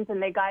planes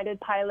and they guided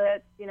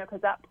pilots, because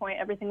at that point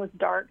everything was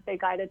dark. They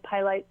guided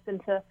pilots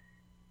into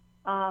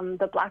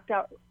the blacked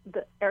out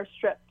the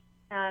airstrip.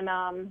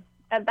 And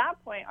at that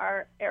point,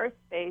 our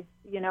airspace,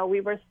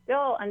 we were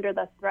still under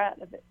the threat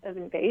of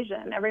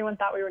invasion. Everyone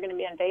thought we were going to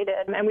be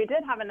invaded. And we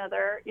did have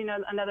another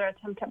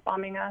attempt at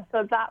bombing us.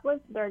 So that was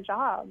their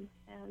job.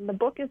 And the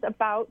book is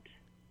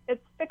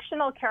it's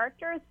fictional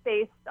characters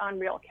based on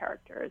real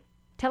characters.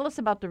 Tell us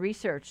about the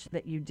research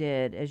that you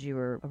did as you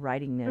were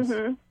writing this.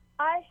 Mm-hmm.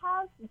 I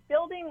have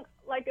building,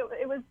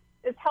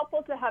 it's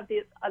helpful to have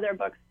these other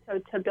books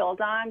to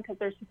build on because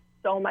there's just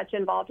so much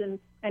involved in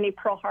any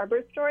Pearl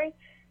Harbor story.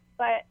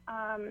 But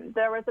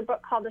there was a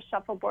book called The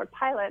Shuffleboard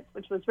Pilots,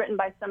 which was written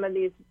by some of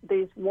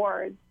these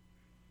wards,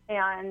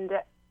 and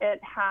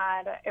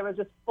it was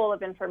just full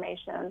of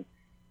information.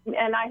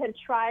 And I had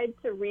tried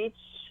to reach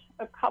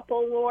a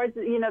couple wards.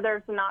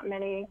 There's not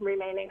many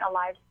remaining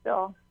alive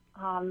still,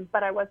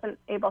 but I wasn't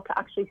able to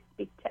actually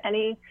speak to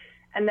any.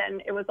 And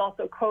then it was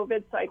also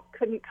COVID, so I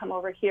couldn't come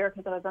over here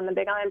because I was on the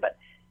Big Island. But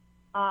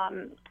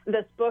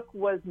this book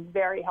was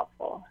very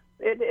helpful.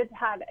 It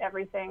had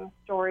everything,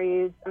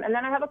 stories. And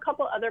then I have a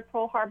couple other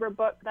Pearl Harbor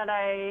books that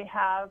I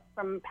have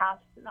from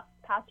past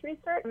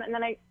research. And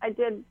then I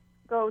did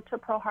go to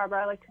Pearl Harbor.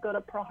 I like to go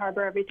to Pearl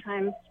Harbor every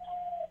time,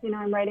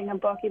 I'm writing a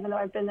book, even though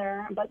I've been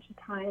there a bunch of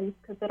times,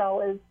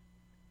 because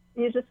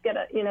you just get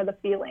the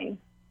feeling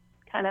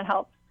kind of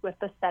helps with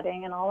the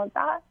setting and all of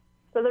that.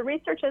 So the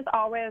research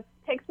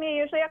takes me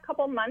usually a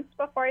couple months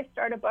before I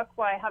start a book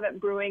while I have it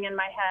brewing in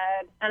my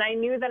head. And I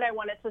knew that I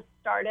wanted to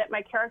start it.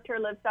 My character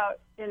lives out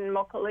in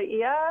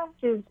Mokuleia.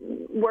 She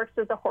works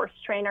as a horse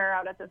trainer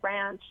out at the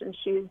ranch, and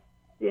she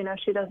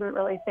doesn't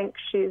really think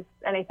she's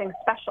anything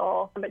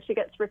special, but she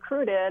gets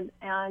recruited,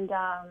 and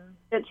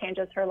it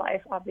changes her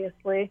life,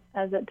 obviously,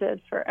 as it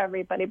did for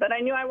everybody. But I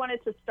knew I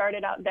wanted to start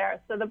it out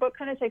there. So the book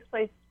kind of takes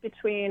place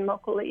between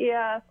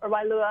Mokuleia or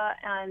Wailua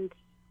and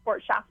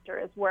Fort Shafter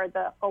is where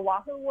the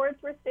Oahu wards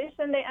were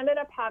stationed. They ended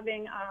up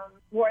having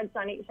wards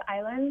on each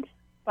island,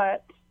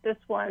 but this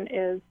one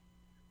is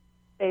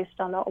based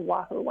on the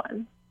Oahu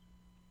one.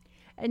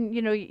 And,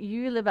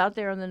 you live out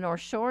there on the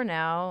North Shore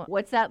now.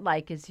 What's that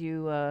like as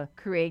you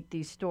create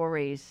these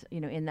stories,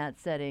 in that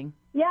setting?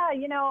 Yeah,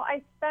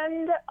 I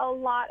spend a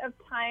lot of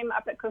time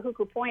up at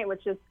Kahuku Point,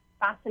 which is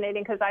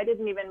fascinating because I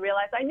didn't even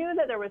realize. I knew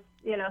that there was,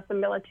 some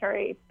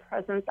military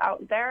presence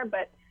out there,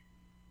 but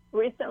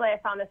recently I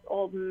found this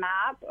old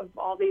map of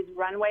all these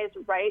runways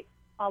right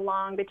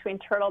along between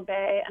Turtle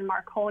Bay and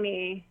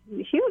Marconi,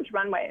 huge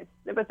runways.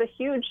 It was a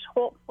huge,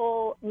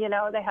 hopeful, they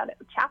had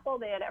a chapel,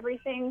 they had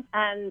everything.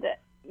 And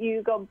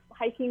you go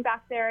hiking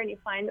back there and you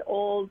find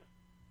old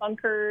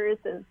bunkers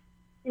and,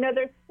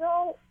 there's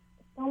still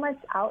so much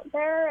out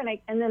there.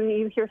 And then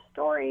you hear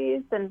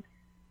stories and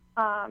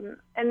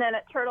then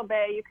at Turtle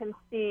Bay, you can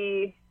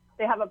see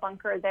they have a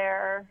bunker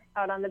there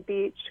out on the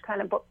beach,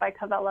 kind of by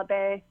Kavela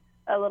Bay.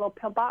 A little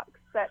pillbox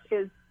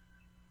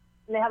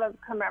they have a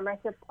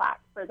commemorative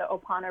plaque for the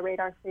Opana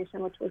radar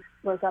station, which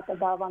was up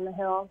above on the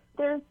hill.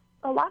 There's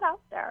a lot out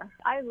there.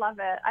 I love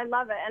it.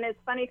 And it's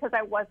funny because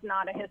I was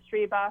not a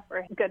history buff or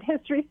a good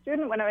history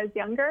student when I was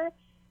younger,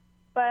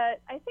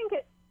 but I think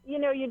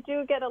you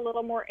do get a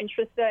little more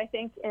interested, I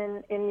think,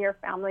 in your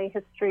family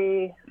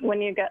history when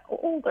you get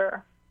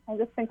older. I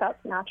just think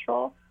that's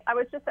natural. I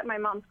was just at my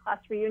mom's class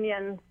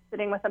reunion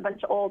sitting with a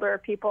bunch of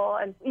older people,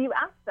 and you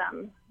ask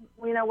them,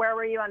 where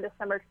were you on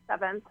December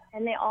 7th?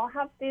 And they all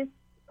have these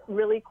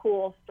really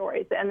cool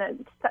stories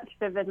and such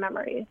vivid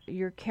memories.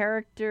 Your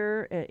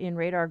character in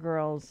Radar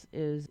Girls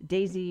is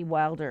Daisy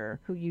Wilder,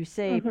 who you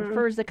say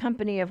prefers the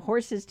company of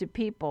horses to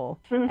people.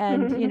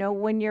 And,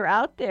 when you're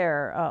out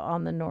there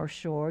on the North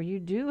Shore, you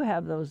do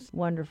have those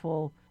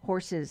wonderful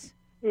horses.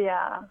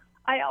 Yeah.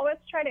 I always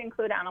try to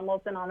include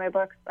animals in all my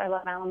books. I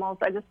love animals.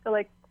 I just feel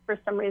like for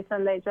some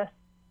reason they just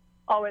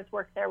always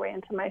work their way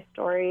into my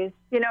stories.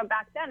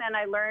 Back then, and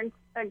I learned,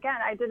 again,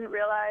 I didn't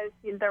realize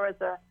there was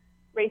a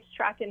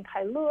racetrack in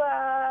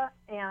Kailua,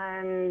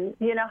 and,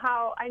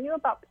 how I knew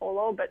about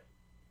polo, but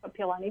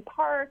Pilani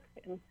Park,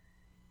 and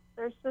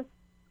there's just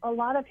a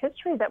lot of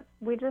history that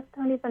we just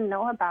don't even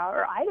know about,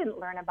 or I didn't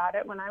learn about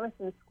it when I was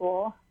in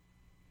school.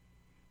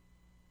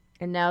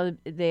 And now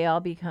they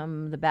all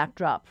become the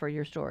backdrop for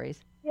your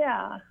stories.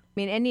 Yeah.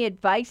 Any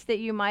advice that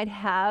you might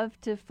have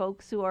to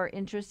folks who are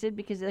interested?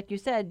 Because like you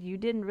said, you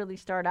didn't really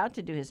start out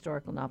to do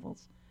historical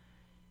novels.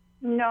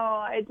 No,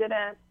 I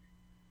didn't.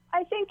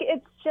 I think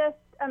it's just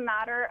a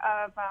matter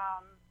of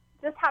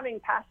just having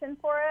passion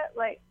for it.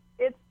 Like,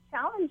 it's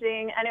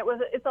challenging, and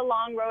it's a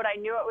long road. I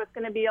knew it was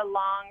going to be a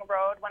long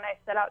road when I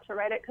set out to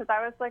write it because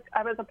I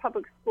was a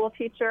public school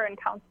teacher and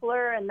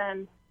counselor, and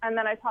then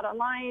I taught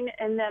online,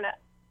 and then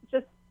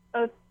just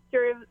a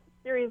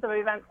series of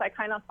events, I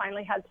kind of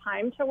finally had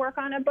time to work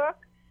on a book.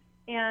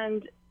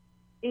 And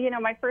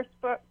my first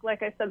book,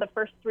 like I said, the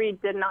first 3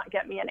 did not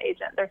get me an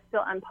agent. They're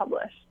still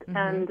unpublished. Mm-hmm.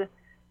 And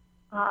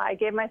I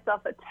gave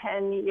myself a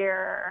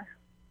 10-year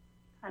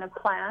kind of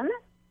plan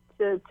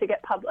to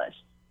get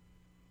published.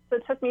 So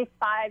it took me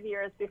 5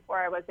 years before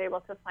I was able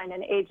to find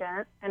an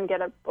agent and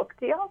get a book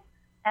deal.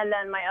 And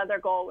then my other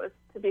goal was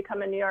to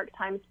become a New York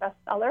Times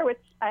bestseller,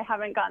 which I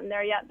haven't gotten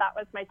there yet. That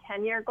was my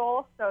 10-year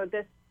goal. So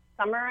this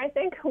summer, I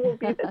think, will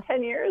be the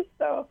 10 years.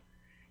 So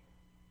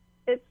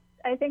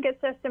I think it's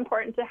just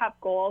important to have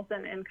goals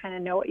and kind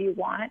of know what you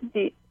want.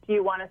 Do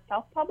you want to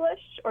self-publish,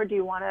 or do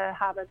you want to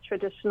have a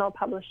traditional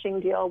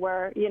publishing deal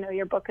where,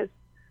 your book is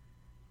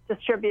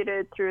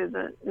distributed through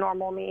the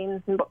normal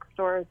means and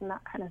bookstores and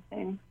that kind of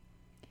thing?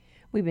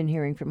 We've been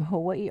hearing from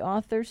Hawaii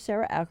author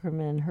Sara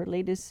Ackerman. Her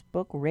latest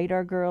book,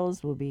 Radar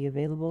Girls, will be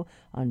available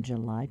on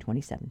July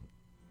 27th.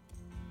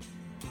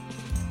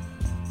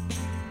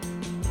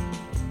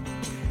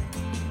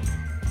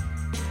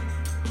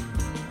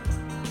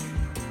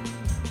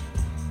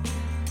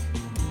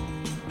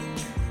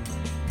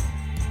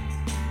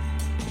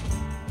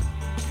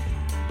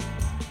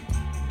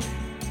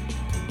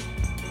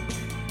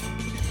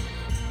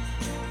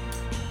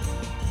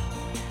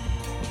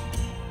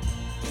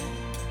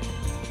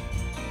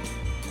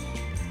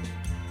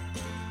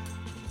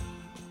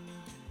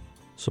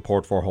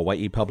 Support for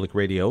Hawaii Public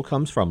Radio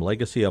comes from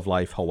Legacy of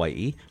Life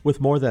Hawaii, with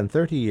more than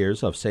 30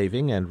 years of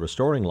saving and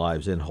restoring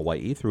lives in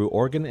Hawaii through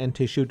organ and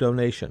tissue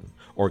donation.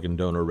 Organ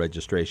donor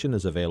registration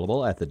is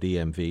available at the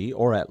DMV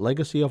or at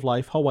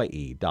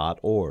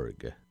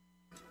legacyoflifehawaii.org.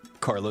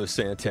 Carlos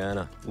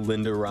Santana,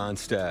 Linda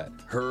Ronstadt,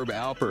 Herb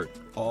Alpert,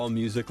 all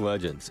music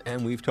legends,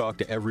 and we've talked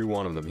to every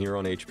one of them here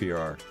on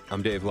HPR.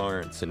 I'm Dave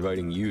Lawrence,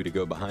 inviting you to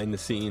go behind the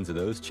scenes of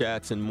those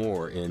chats and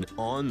more in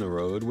On the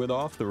Road with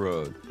Off the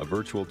Road, a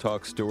virtual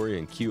talk story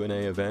and Q&A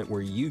event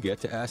where you get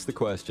to ask the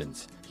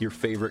questions, hear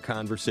favorite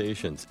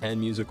conversations, and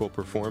musical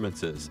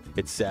performances.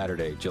 It's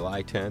Saturday,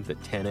 July 10th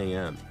at 10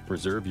 a.m.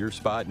 Reserve your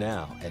spot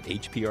now at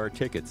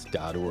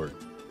hprtickets.org.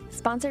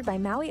 Sponsored by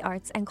Maui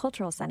Arts and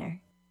Cultural Center.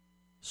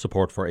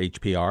 Support for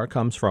HPR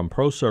comes from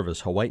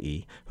ProService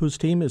Hawaii, whose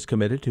team is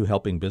committed to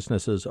helping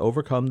businesses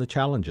overcome the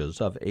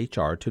challenges of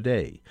HR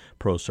today.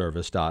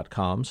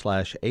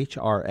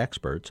 ProService.com/HR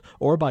experts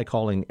or by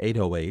calling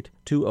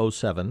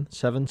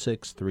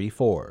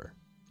 808-207-7634.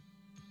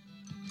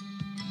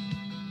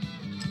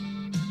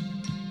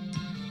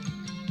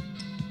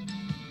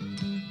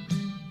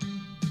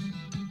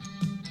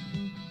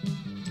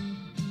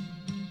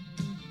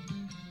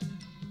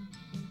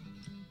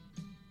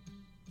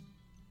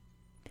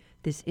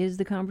 This is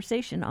The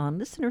Conversation on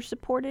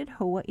listener-supported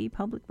Hawaii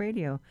Public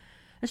Radio.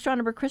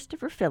 Astronomer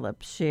Christopher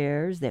Phillips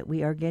shares that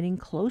we are getting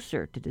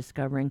closer to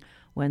discovering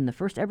when the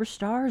first ever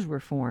stars were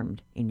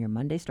formed in your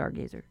Monday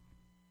Stargazer.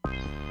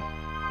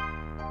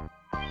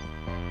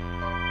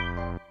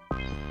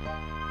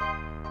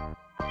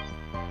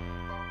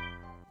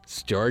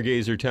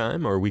 Stargazer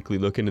time, our weekly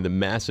look into the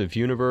massive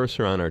universe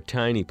around our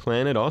tiny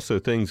planet, also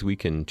things we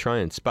can try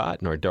and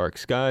spot in our dark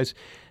skies.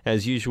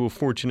 As usual,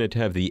 fortunate to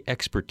have the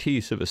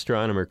expertise of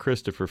astronomer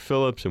Christopher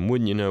Phillips, and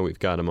wouldn't you know, we've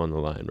got him on the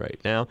line right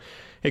now.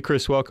 Hey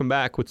Chris, welcome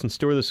back. What's in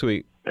store this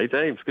week? Hey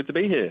Dave, it's good to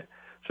be here.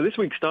 So this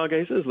week,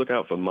 stargazers look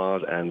out for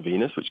Mars and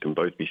Venus, which can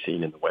both be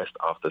seen in the west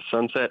after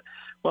sunset.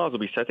 Mars will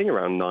be setting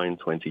around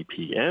 9:20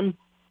 p.m.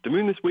 The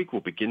moon this week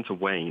will begin to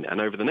wane, and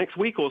over the next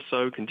week or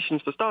so,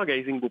 conditions for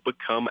stargazing will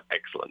become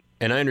excellent.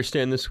 And I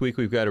understand this week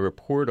we've got a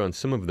report on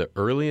some of the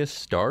earliest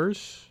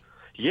stars?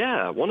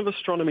 Yeah, one of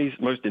astronomy's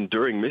most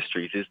enduring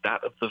mysteries is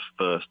that of the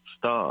first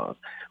stars.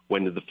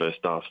 When did the first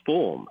stars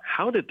form?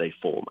 How did they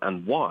form,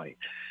 and why?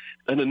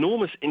 An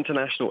enormous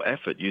international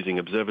effort using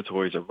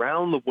observatories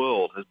around the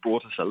world has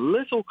brought us a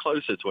little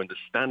closer to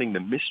understanding the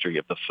mystery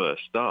of the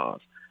first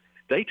stars.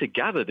 Data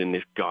gathered in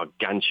this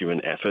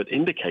gargantuan effort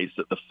indicates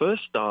that the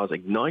first stars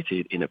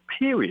ignited in a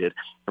period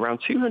around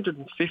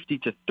 250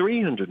 to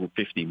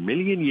 350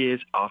 million years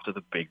after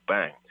the Big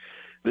Bang.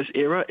 This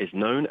era is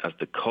known as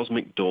the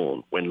cosmic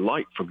dawn, when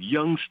light from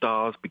young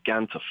stars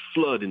began to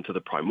flood into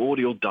the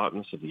primordial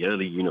darkness of the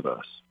early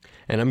universe.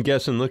 And I'm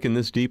guessing looking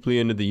this deeply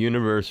into the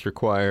universe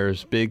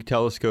requires big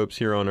telescopes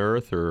here on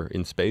Earth or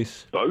in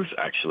space? Both,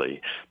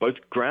 actually. Both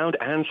ground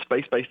and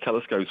space-based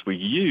telescopes were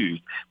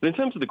used. But in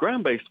terms of the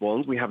ground-based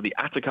ones, we have the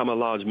Atacama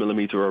Large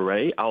Millimeter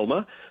Array,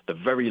 ALMA, the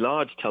Very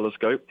Large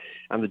Telescope,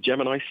 and the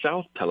Gemini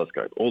South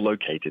Telescope, all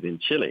located in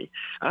Chile,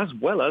 as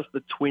well as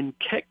the twin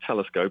Keck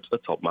telescopes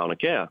atop Mauna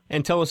Kea.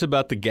 And tell us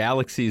about the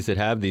galaxies that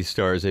have these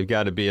stars. They've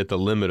got to be at the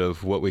limit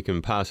of what we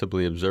can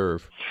possibly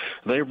observe.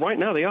 Right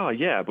now they are,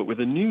 yeah, but with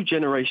a new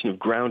generation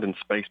of ground and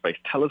space-based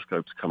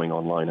telescopes coming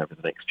online over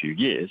the next few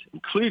years,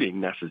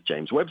 including NASA's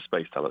James Webb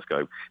Space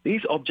Telescope,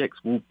 these objects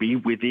will be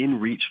within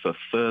reach for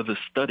further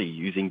study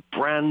using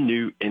brand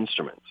new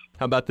instruments.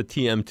 How about the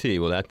TMT?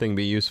 Will that thing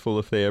be useful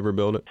if they ever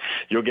build it?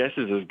 Your guess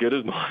is as good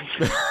as mine.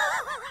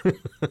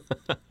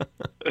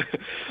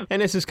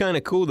 And this is kind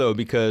of cool, though,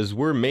 because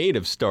we're made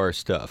of star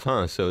stuff,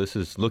 huh? So this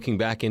is looking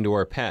back into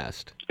our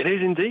past. It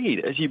is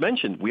indeed. As you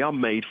mentioned, we are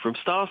made from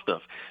star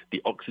stuff.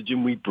 The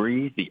oxygen we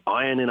breathe, the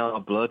iron in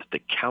our blood, the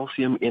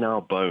calcium in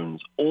our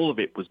bones, all of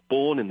it was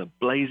born in the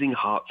blazing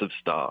hearts of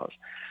stars.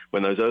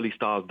 When those early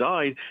stars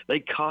died, they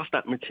cast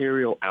that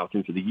material out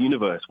into the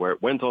universe, where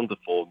it went on to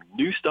form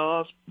new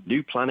stars,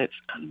 new planets,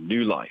 and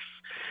new life.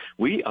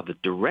 We are the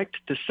direct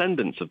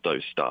descendants of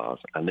those stars,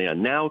 and they are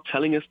now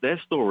telling us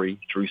their story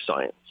through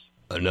science.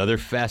 Another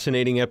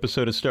fascinating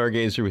episode of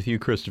Stargazer with you,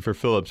 Christopher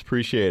Phillips.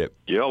 Appreciate it.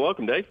 You're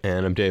welcome, Dave.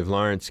 And I'm Dave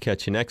Lawrence.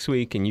 Catch you next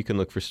week, and you can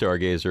look for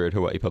Stargazer at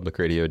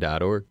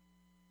hawaiipublicradio.org.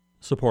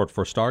 Support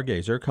for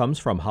Stargazer comes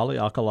from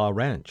Haleakala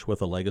Ranch,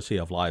 with a legacy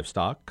of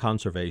livestock,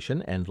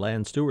 conservation, and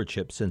land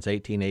stewardship since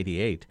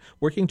 1888,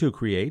 working to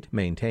create,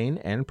 maintain,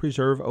 and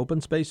preserve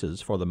open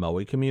spaces for the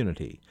Maui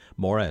community.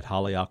 More at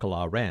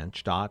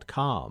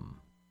haleakalaranch.com.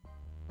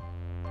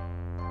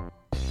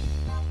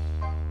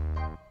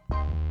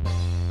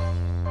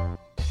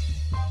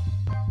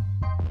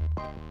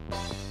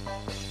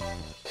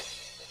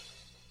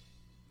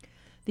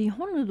 The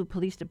Honolulu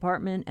Police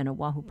Department and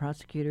Oahu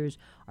prosecutors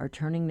are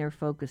turning their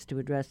focus to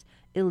address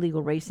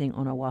illegal racing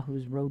on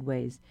Oahu's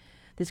roadways.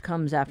 This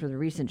comes after the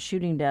recent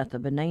shooting death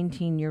of a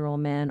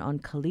 19-year-old man on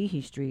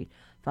Kalihi Street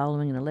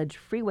following an alleged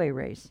freeway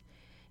race.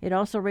 It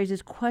also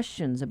raises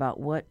questions about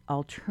what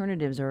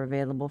alternatives are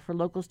available for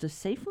locals to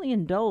safely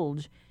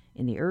indulge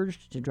in the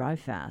urge to drive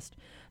fast.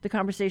 The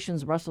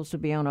Conversation's Russell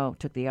Subiono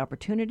took the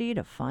opportunity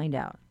to find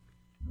out.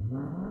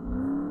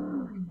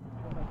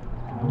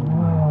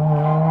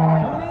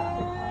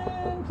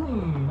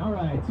 All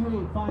right,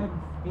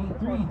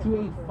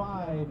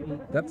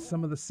 285-83-285. That's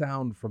some of the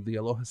sound from the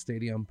Aloha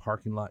Stadium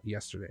parking lot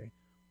yesterday,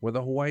 where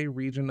the Hawaii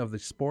region of the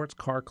Sports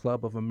Car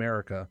Club of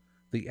America,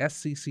 the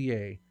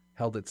SCCA,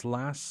 held its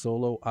last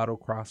solo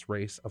autocross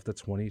race of the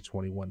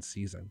 2021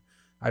 season.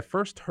 I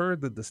first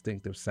heard the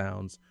distinctive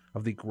sounds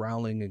of the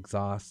growling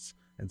exhausts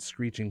and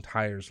screeching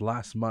tires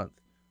last month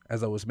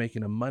as I was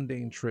making a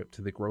mundane trip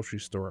to the grocery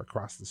store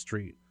across the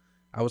street.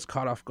 I was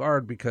caught off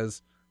guard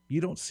because you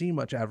don't see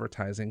much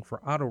advertising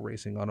for auto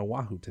racing on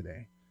Oahu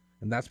today,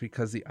 and that's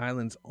because the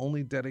island's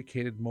only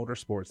dedicated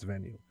motorsports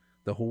venue,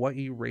 the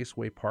Hawaii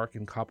Raceway Park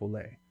in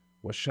Kapolei,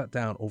 was shut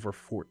down over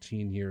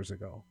 14 years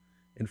ago.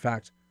 In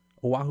fact,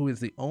 Oahu is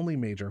the only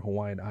major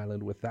Hawaiian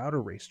island without a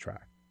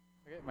racetrack.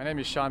 Okay, my name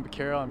is Sean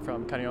Bakero. I'm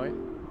from Kaneohe.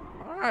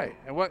 All right,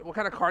 and what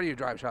kind of car do you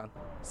drive, Sean?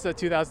 It's a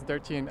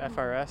 2013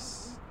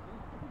 FRS.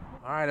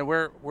 All right, and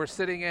we're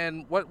sitting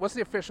in, what's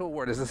the official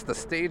word? Is this the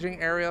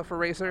staging area for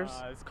racers?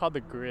 It's called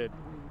the grid.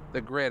 The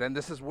grid, and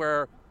this is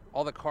where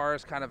all the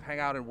cars kind of hang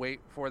out and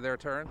wait for their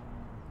turn?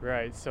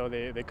 Right, so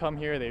they come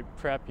here, they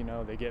prep,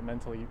 they get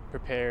mentally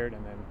prepared,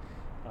 and then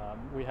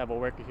we have a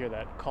worker here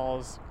that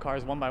calls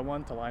cars one by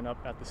one to line up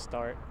at the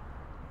start.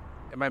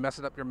 Am I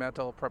messing up your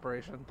mental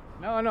preparation?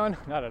 No,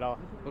 not at all.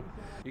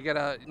 You get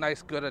a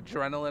nice, good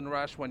adrenaline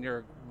rush when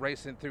you're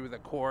racing through the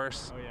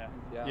course? Oh,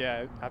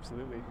 yeah,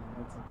 absolutely.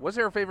 What's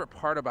your favorite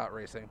part about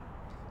racing?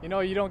 You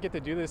don't get to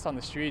do this on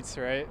the streets,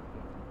 right?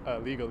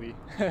 Legally.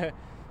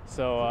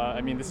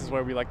 So, this is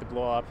where we like to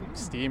blow off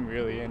steam,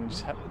 really, and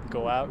just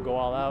go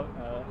all out.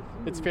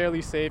 It's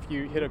fairly safe.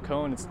 You hit a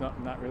cone, it's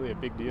not really a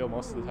big deal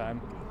most of the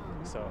time.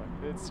 So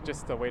it's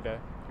just a way to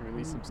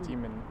release some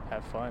steam and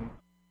have fun.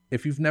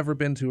 If you've never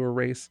been to a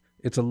race,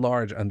 it's a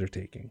large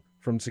undertaking.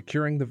 From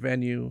securing the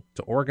venue,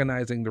 to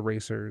organizing the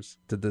racers,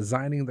 to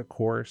designing the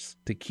course,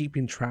 to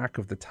keeping track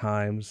of the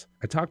times.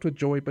 I talked with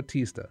Joey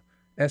Battista,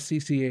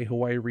 SCCA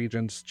Hawaii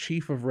Region's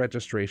Chief of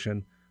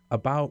Registration,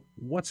 about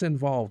what's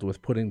involved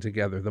with putting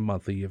together the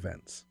monthly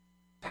events.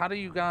 How do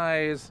you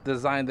guys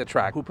design the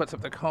track? Who puts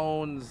up the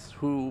cones?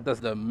 Who does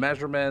the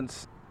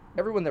measurements?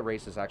 Everyone that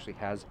races actually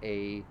has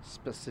a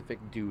specific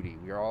duty.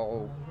 We are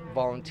all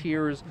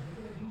volunteers.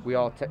 We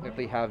all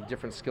technically have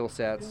different skill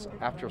sets.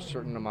 After a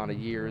certain amount of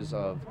years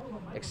of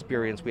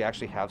experience, we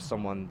actually have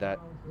someone that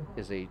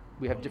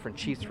we have different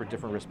chiefs for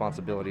different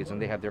responsibilities,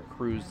 and they have their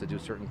crews to do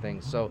certain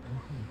things. So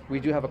we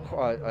do have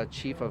a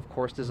chief of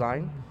course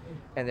design,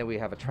 and then we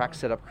have a track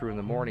setup crew in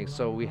the morning.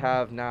 So we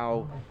have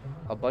now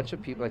a bunch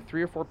of people, like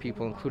 3 or 4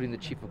 people, including the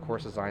chief of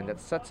course design,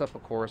 that sets up a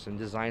course and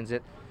designs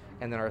it.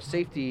 And then our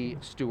safety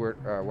steward,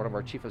 one of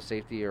our chief of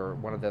safety, or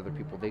one of the other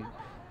people,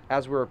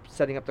 as we're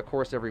setting up the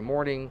course every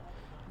morning,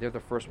 they're the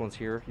first ones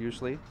here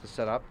usually to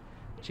set up.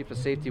 Chief of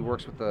safety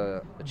works with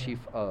the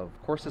chief of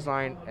course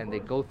design, and they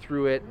go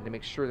through it and they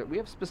make sure that we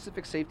have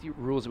specific safety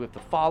rules that we have to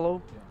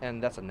follow,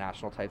 and that's a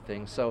national type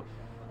thing. So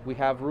we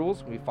have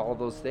rules, we follow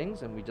those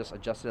things, and we just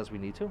adjust it as we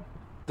need to.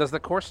 Does the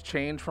course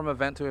change from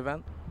event to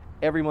event?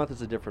 Every month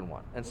is a different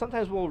one, and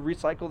sometimes we'll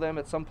recycle them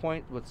at some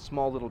point with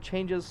small little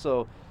changes.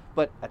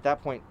 But at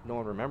that point, no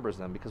one remembers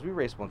them because we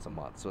race once a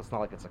month, so it's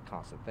not like it's a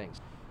constant thing.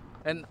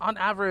 And on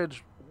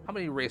average, how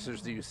many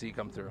racers do you see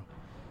come through?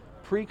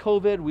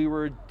 Pre-COVID, we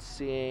were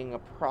seeing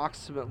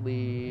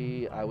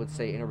approximately, I would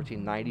say, anywhere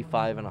between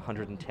 95 and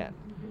 110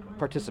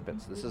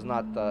 participants. This is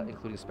not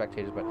including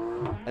spectators,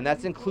 and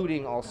that's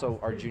including also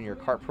our junior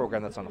kart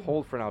program that's on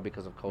hold for now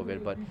because of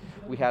COVID. But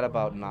we had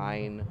about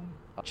 9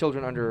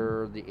 children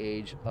under the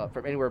age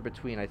from anywhere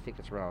between, I think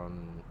it's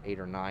around 8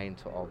 or 9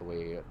 to all the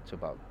way to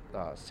about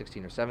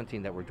 16 or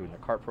 17 that we're doing the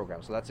CART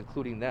program. So that's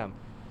including them.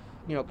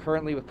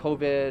 Currently with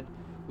COVID,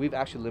 we've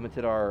actually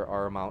limited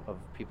our amount of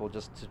people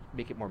just to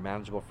make it more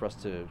manageable for us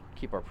to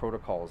keep our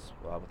protocols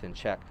within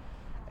check.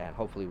 And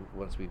hopefully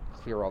once we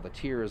clear all the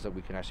tiers that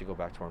we can actually go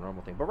back to our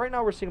normal thing. But right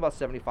now we're seeing about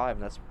 75,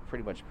 and that's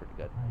pretty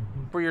good.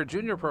 For your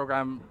junior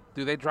program,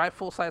 do they drive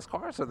full-size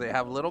cars or do they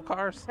have little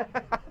cars?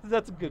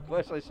 That's a good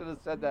question. I should have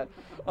said that.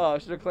 I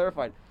should have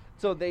clarified.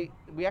 So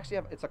we actually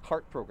have, it's a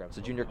CART program. It's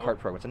a junior CART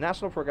program. It's a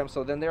national program.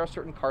 So then there are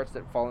certain carts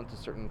that fall into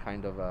certain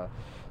kind of,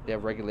 they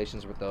have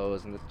regulations with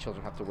those, and the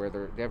children have to wear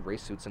they have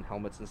race suits and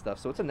helmets and stuff.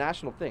 So it's a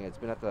national thing. It's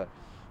been at the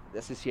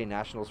SCCA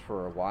Nationals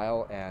for a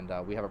while, and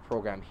we have a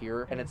program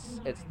here, and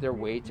it's their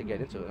way to get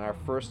into it. And our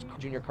first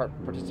junior CART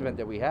participant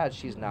that we had,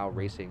 she's now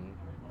racing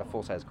a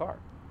full-size car.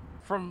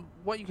 From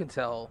what you can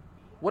tell,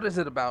 what is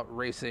it about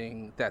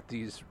racing that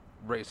these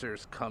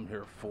racers come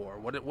here for?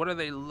 What are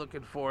they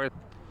looking for?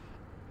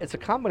 It's a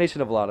combination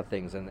of a lot of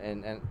things,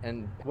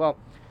 and well,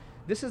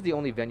 this is the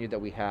only venue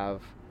that we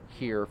have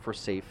here for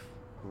safe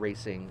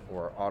racing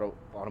or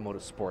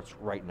automotive sports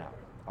right now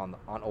on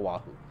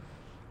Oahu.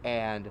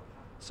 And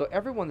so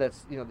everyone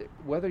that's,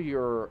 whether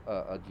you're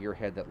a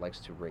gearhead that likes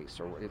to race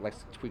or it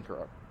likes to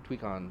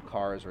tweak on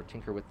cars or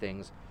tinker with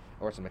things,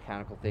 or it's a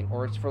mechanical thing,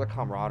 or it's for the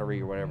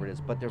camaraderie or whatever it is,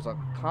 but there's a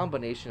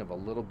combination of a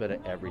little bit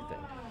of everything.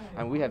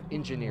 And we have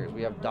engineers,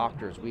 we have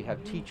doctors, we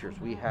have teachers,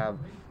 we have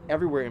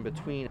everywhere in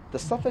between. The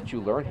stuff that you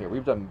learn here,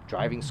 we've done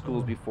driving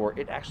schools before,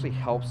 it actually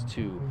helps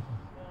to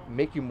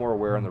make you more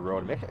aware on the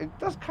road. It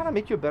does kind of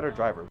make you a better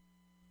driver.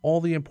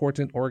 All the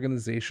important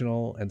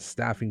organizational and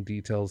staffing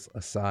details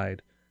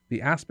aside,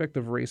 the aspect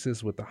of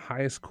races with the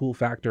highest cool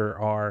factor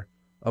are,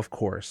 of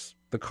course,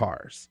 the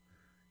cars.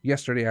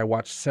 Yesterday, I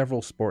watched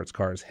several sports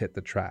cars hit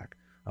the track.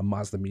 A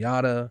Mazda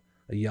Miata,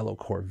 a yellow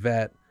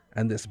Corvette,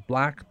 and this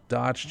black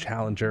Dodge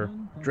Challenger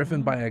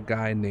driven by a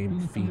guy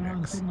named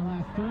Phoenix. And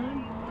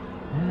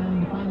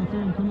the final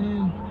turn coming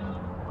in.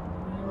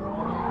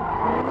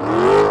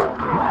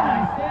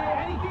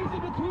 And he keeps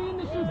it between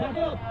the shoes. Back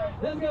up.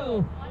 Let's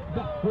go.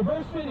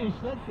 Reverse finish.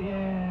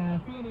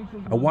 Phoenix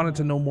is I wanted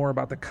to know more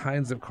about the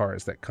kinds of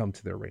cars that come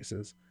to their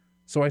races,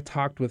 so I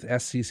talked with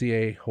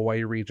SCCA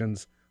Hawaii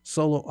Region's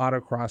solo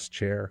autocross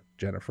chair,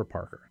 Jenn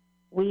Parker.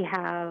 We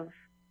have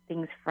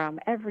things from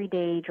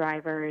everyday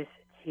drivers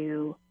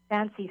to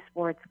fancy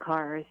sports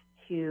cars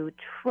to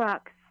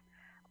trucks,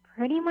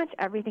 pretty much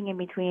everything in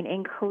between,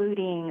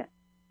 including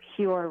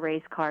pure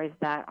race cars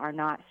that are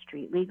not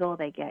street legal.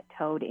 They get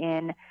towed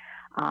in.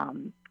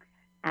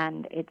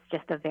 And it's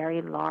just a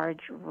very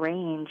large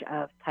range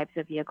of types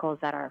of vehicles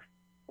that are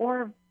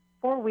four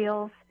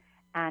wheels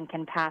and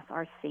can pass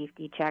our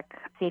safety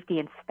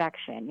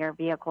inspection. Your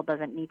vehicle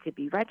doesn't need to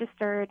be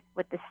registered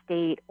with the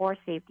state or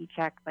safety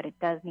check, but it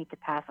does need to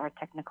pass our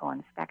technical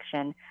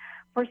inspection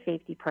for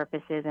safety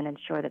purposes and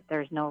ensure that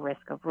there's no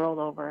risk of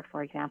rollover.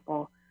 For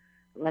example,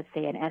 let's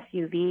say an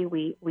SUV,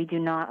 we do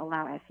not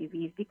allow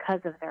SUVs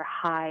because of their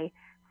high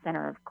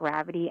center of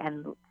gravity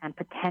and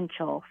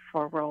potential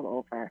for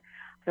rollover.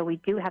 So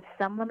we do have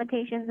some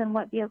limitations in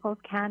what vehicles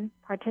can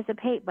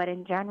participate, but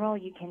in general,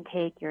 you can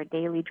take your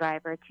daily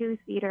driver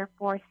 2-seater,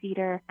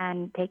 4-seater,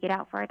 and take it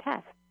out for a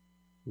test.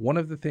 One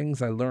of the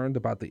things I learned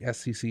about the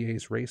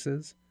SCCA's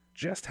races,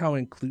 just how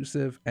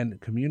inclusive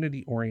and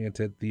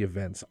community-oriented the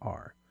events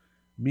are.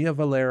 Mia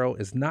Vallero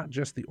is not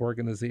just the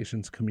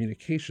organization's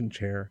communication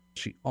chair,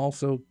 she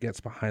also gets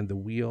behind the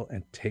wheel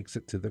and takes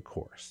it to the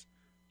course.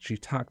 She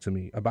talked to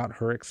me about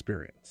her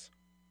experience.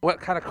 What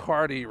kind of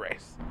car do you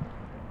race?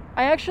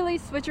 I actually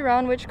switch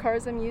around which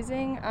cars I'm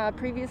using.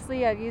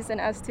 Previously, I've used an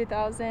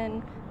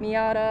S2000,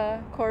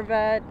 Miata,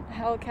 Corvette,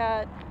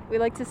 Hellcat. We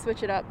like to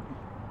switch it up.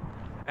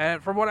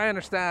 And from what I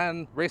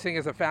understand, racing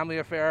is a family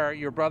affair.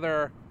 Your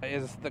brother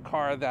is the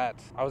car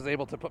that I was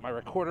able to put my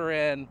recorder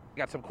in,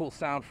 got some cool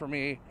sound for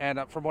me. And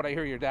from what I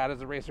hear, your dad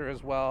is a racer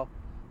as well.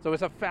 So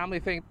it's a family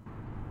thing.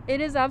 It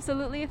is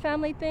absolutely a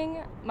family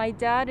thing. My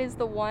dad is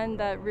the one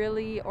that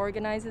really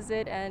organizes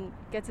it and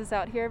gets us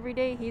out here every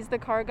day. He's the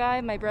car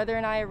guy. My brother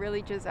and I are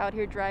really just out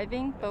here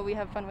driving, but we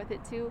have fun with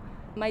it too.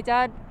 My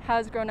dad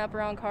has grown up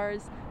around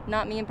cars,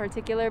 not me in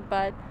particular,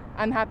 but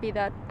I'm happy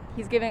that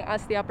he's giving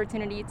us the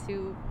opportunity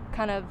to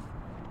kind of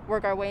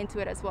work our way into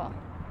it as well.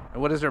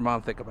 And what does your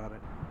mom think about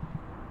it?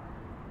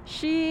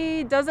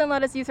 She doesn't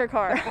let us use her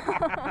car.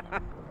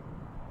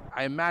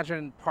 I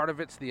imagine part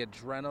of it's the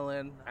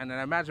adrenaline, and then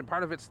I imagine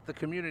part of it's the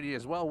community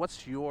as well.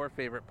 What's your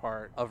favorite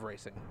part of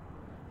racing?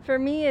 For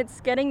me,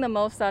 it's getting the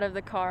most out of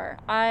the car.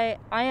 I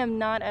am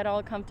not at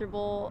all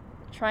comfortable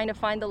trying to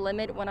find the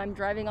limit when I'm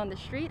driving on the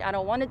street. I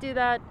don't want to do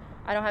that.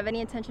 I don't have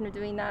any intention of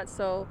doing that.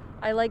 So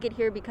I like it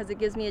here because it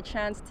gives me a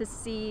chance to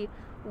see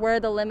where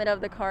the limit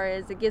of the car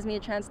is. It gives me a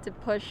chance to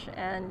push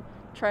and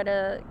try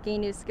to gain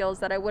new skills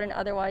that I wouldn't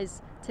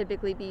otherwise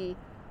typically be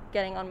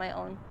getting on my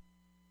own.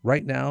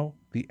 Right now,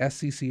 the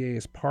SCCA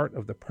is part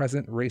of the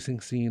present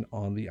racing scene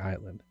on the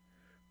island.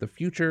 The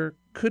future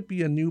could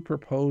be a new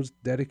proposed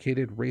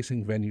dedicated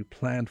racing venue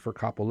planned for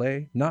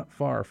Kapolei, not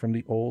far from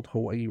the old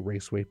Hawaii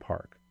Raceway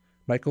Park.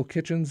 Michael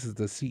Kitchens is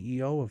the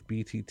CEO of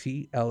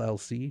BTT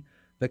LLC,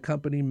 the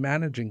company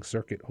managing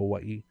Circuit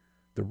Hawaii,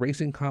 the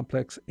racing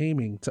complex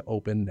aiming to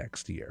open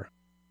next year.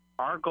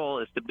 Our goal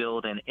is to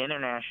build an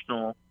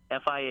international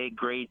FIA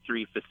Grade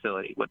 3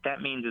 facility. What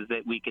that means is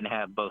that we can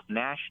have both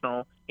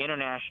national,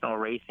 international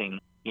racing.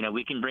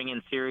 We can bring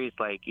in series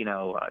like,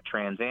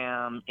 Trans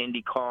Am,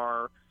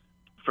 IndyCar,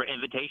 for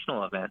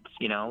invitational events,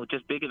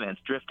 just big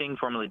events, drifting,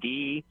 Formula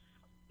D,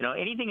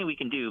 anything that we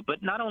can do,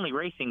 but not only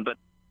racing, but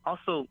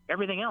also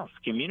everything else,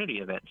 community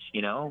events,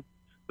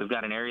 We've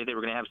got an area that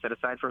we're going to have set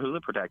aside for hula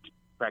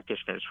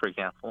practitioners, for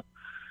example.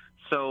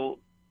 So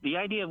the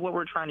idea of what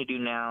we're trying to do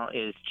now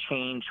is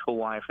change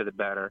Hawaii for the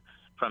better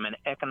from an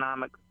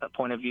economic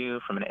point of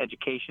view, from an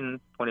education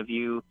point of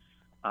view,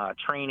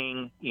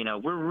 training.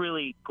 We're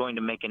really going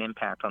to make an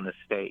impact on the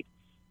state.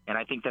 And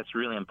I think that's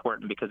really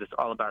important because it's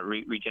all about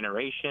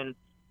regeneration,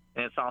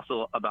 and it's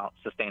also about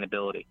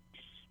sustainability.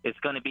 It's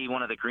going to be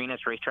one of the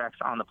greenest racetracks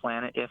on the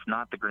planet, if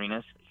not the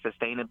greenest,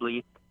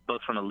 sustainably,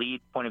 both from a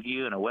LEED point of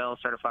view and a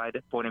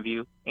well-certified point of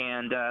view.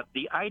 And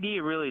the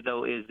idea really,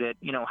 though, is that,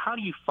 how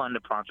do you fund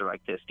a project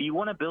like this? Do you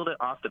want to build it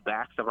off the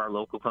backs of our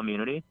local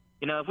community?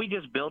 If we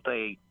just built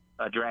a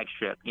drag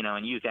strip,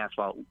 and used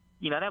asphalt,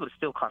 that would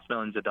still cost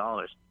millions of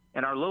dollars.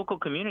 And our local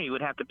community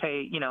would have to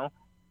pay, $20,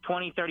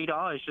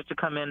 $30 just to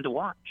come in to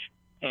watch.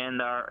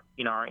 And our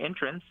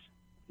entrance,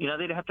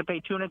 they'd have to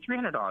pay $200,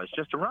 $300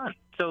 just to run.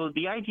 So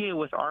the idea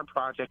with our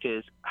project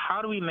is,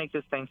 how do we make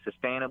this thing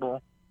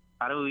sustainable?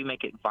 How do we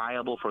make it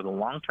viable for the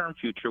long-term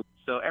future?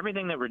 So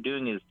everything that we're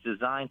doing is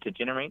designed to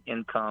generate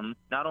income,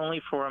 not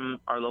only from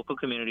our local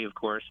community, of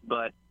course,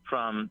 but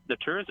from the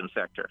tourism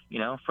sector,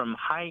 from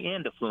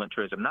high-end affluent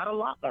tourism. Not a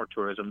lot more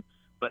tourism,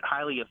 but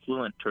highly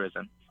affluent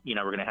tourism.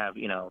 We're going to have,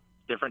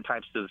 different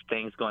types of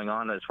things going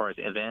on as far as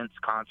events,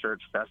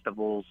 concerts,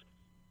 festivals.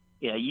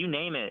 You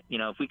name it.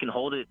 If we can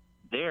hold it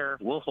there,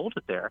 we'll hold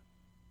it there.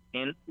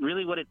 And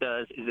really what it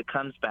does is it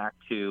comes back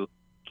to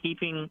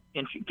keeping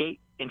gate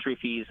entry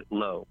fees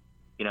low,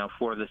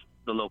 for the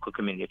local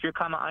community. If you're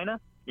Kama'aina,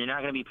 you're not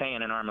going to be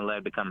paying an arm and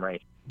leg to come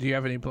race. Do you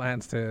have any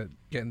plans to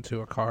get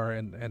into a car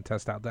and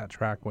test out that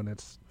track when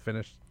it's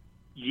finished?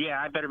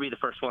 Yeah, I better be the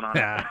first one on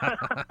it.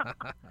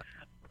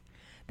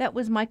 That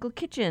was Michael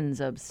Kitchens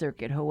of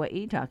Circuit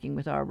Hawaii talking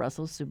with our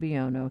Russell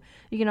Subiono.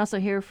 You can also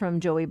hear from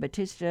Joey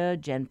Battista,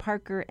 Jenn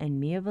Parker, and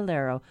Mia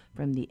Vallero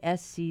from the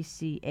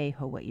SCCA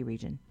Hawaii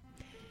Region.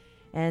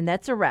 And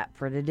that's a wrap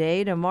for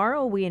today.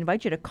 Tomorrow, we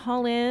invite you to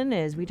call in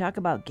as we talk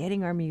about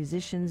getting our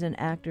musicians and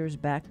actors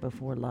back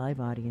before live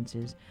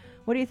audiences.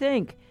 What do you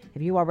think?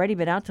 Have you already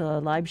been out to a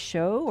live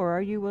show, or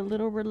are you a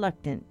little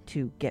reluctant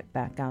to get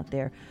back out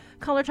there?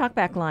 Call our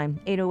talkback line,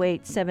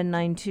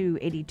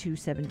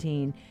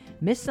 808-792-8217.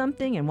 Missed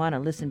something and want to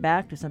listen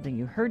back to something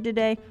you heard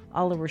today?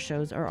 All of our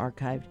shows are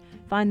archived.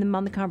 Find them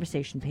on the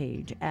conversation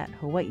page at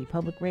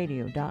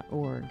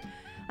hawaiipublicradio.org.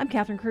 I'm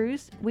Catherine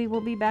Cruz. We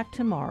will be back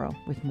tomorrow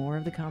with more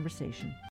of the conversation.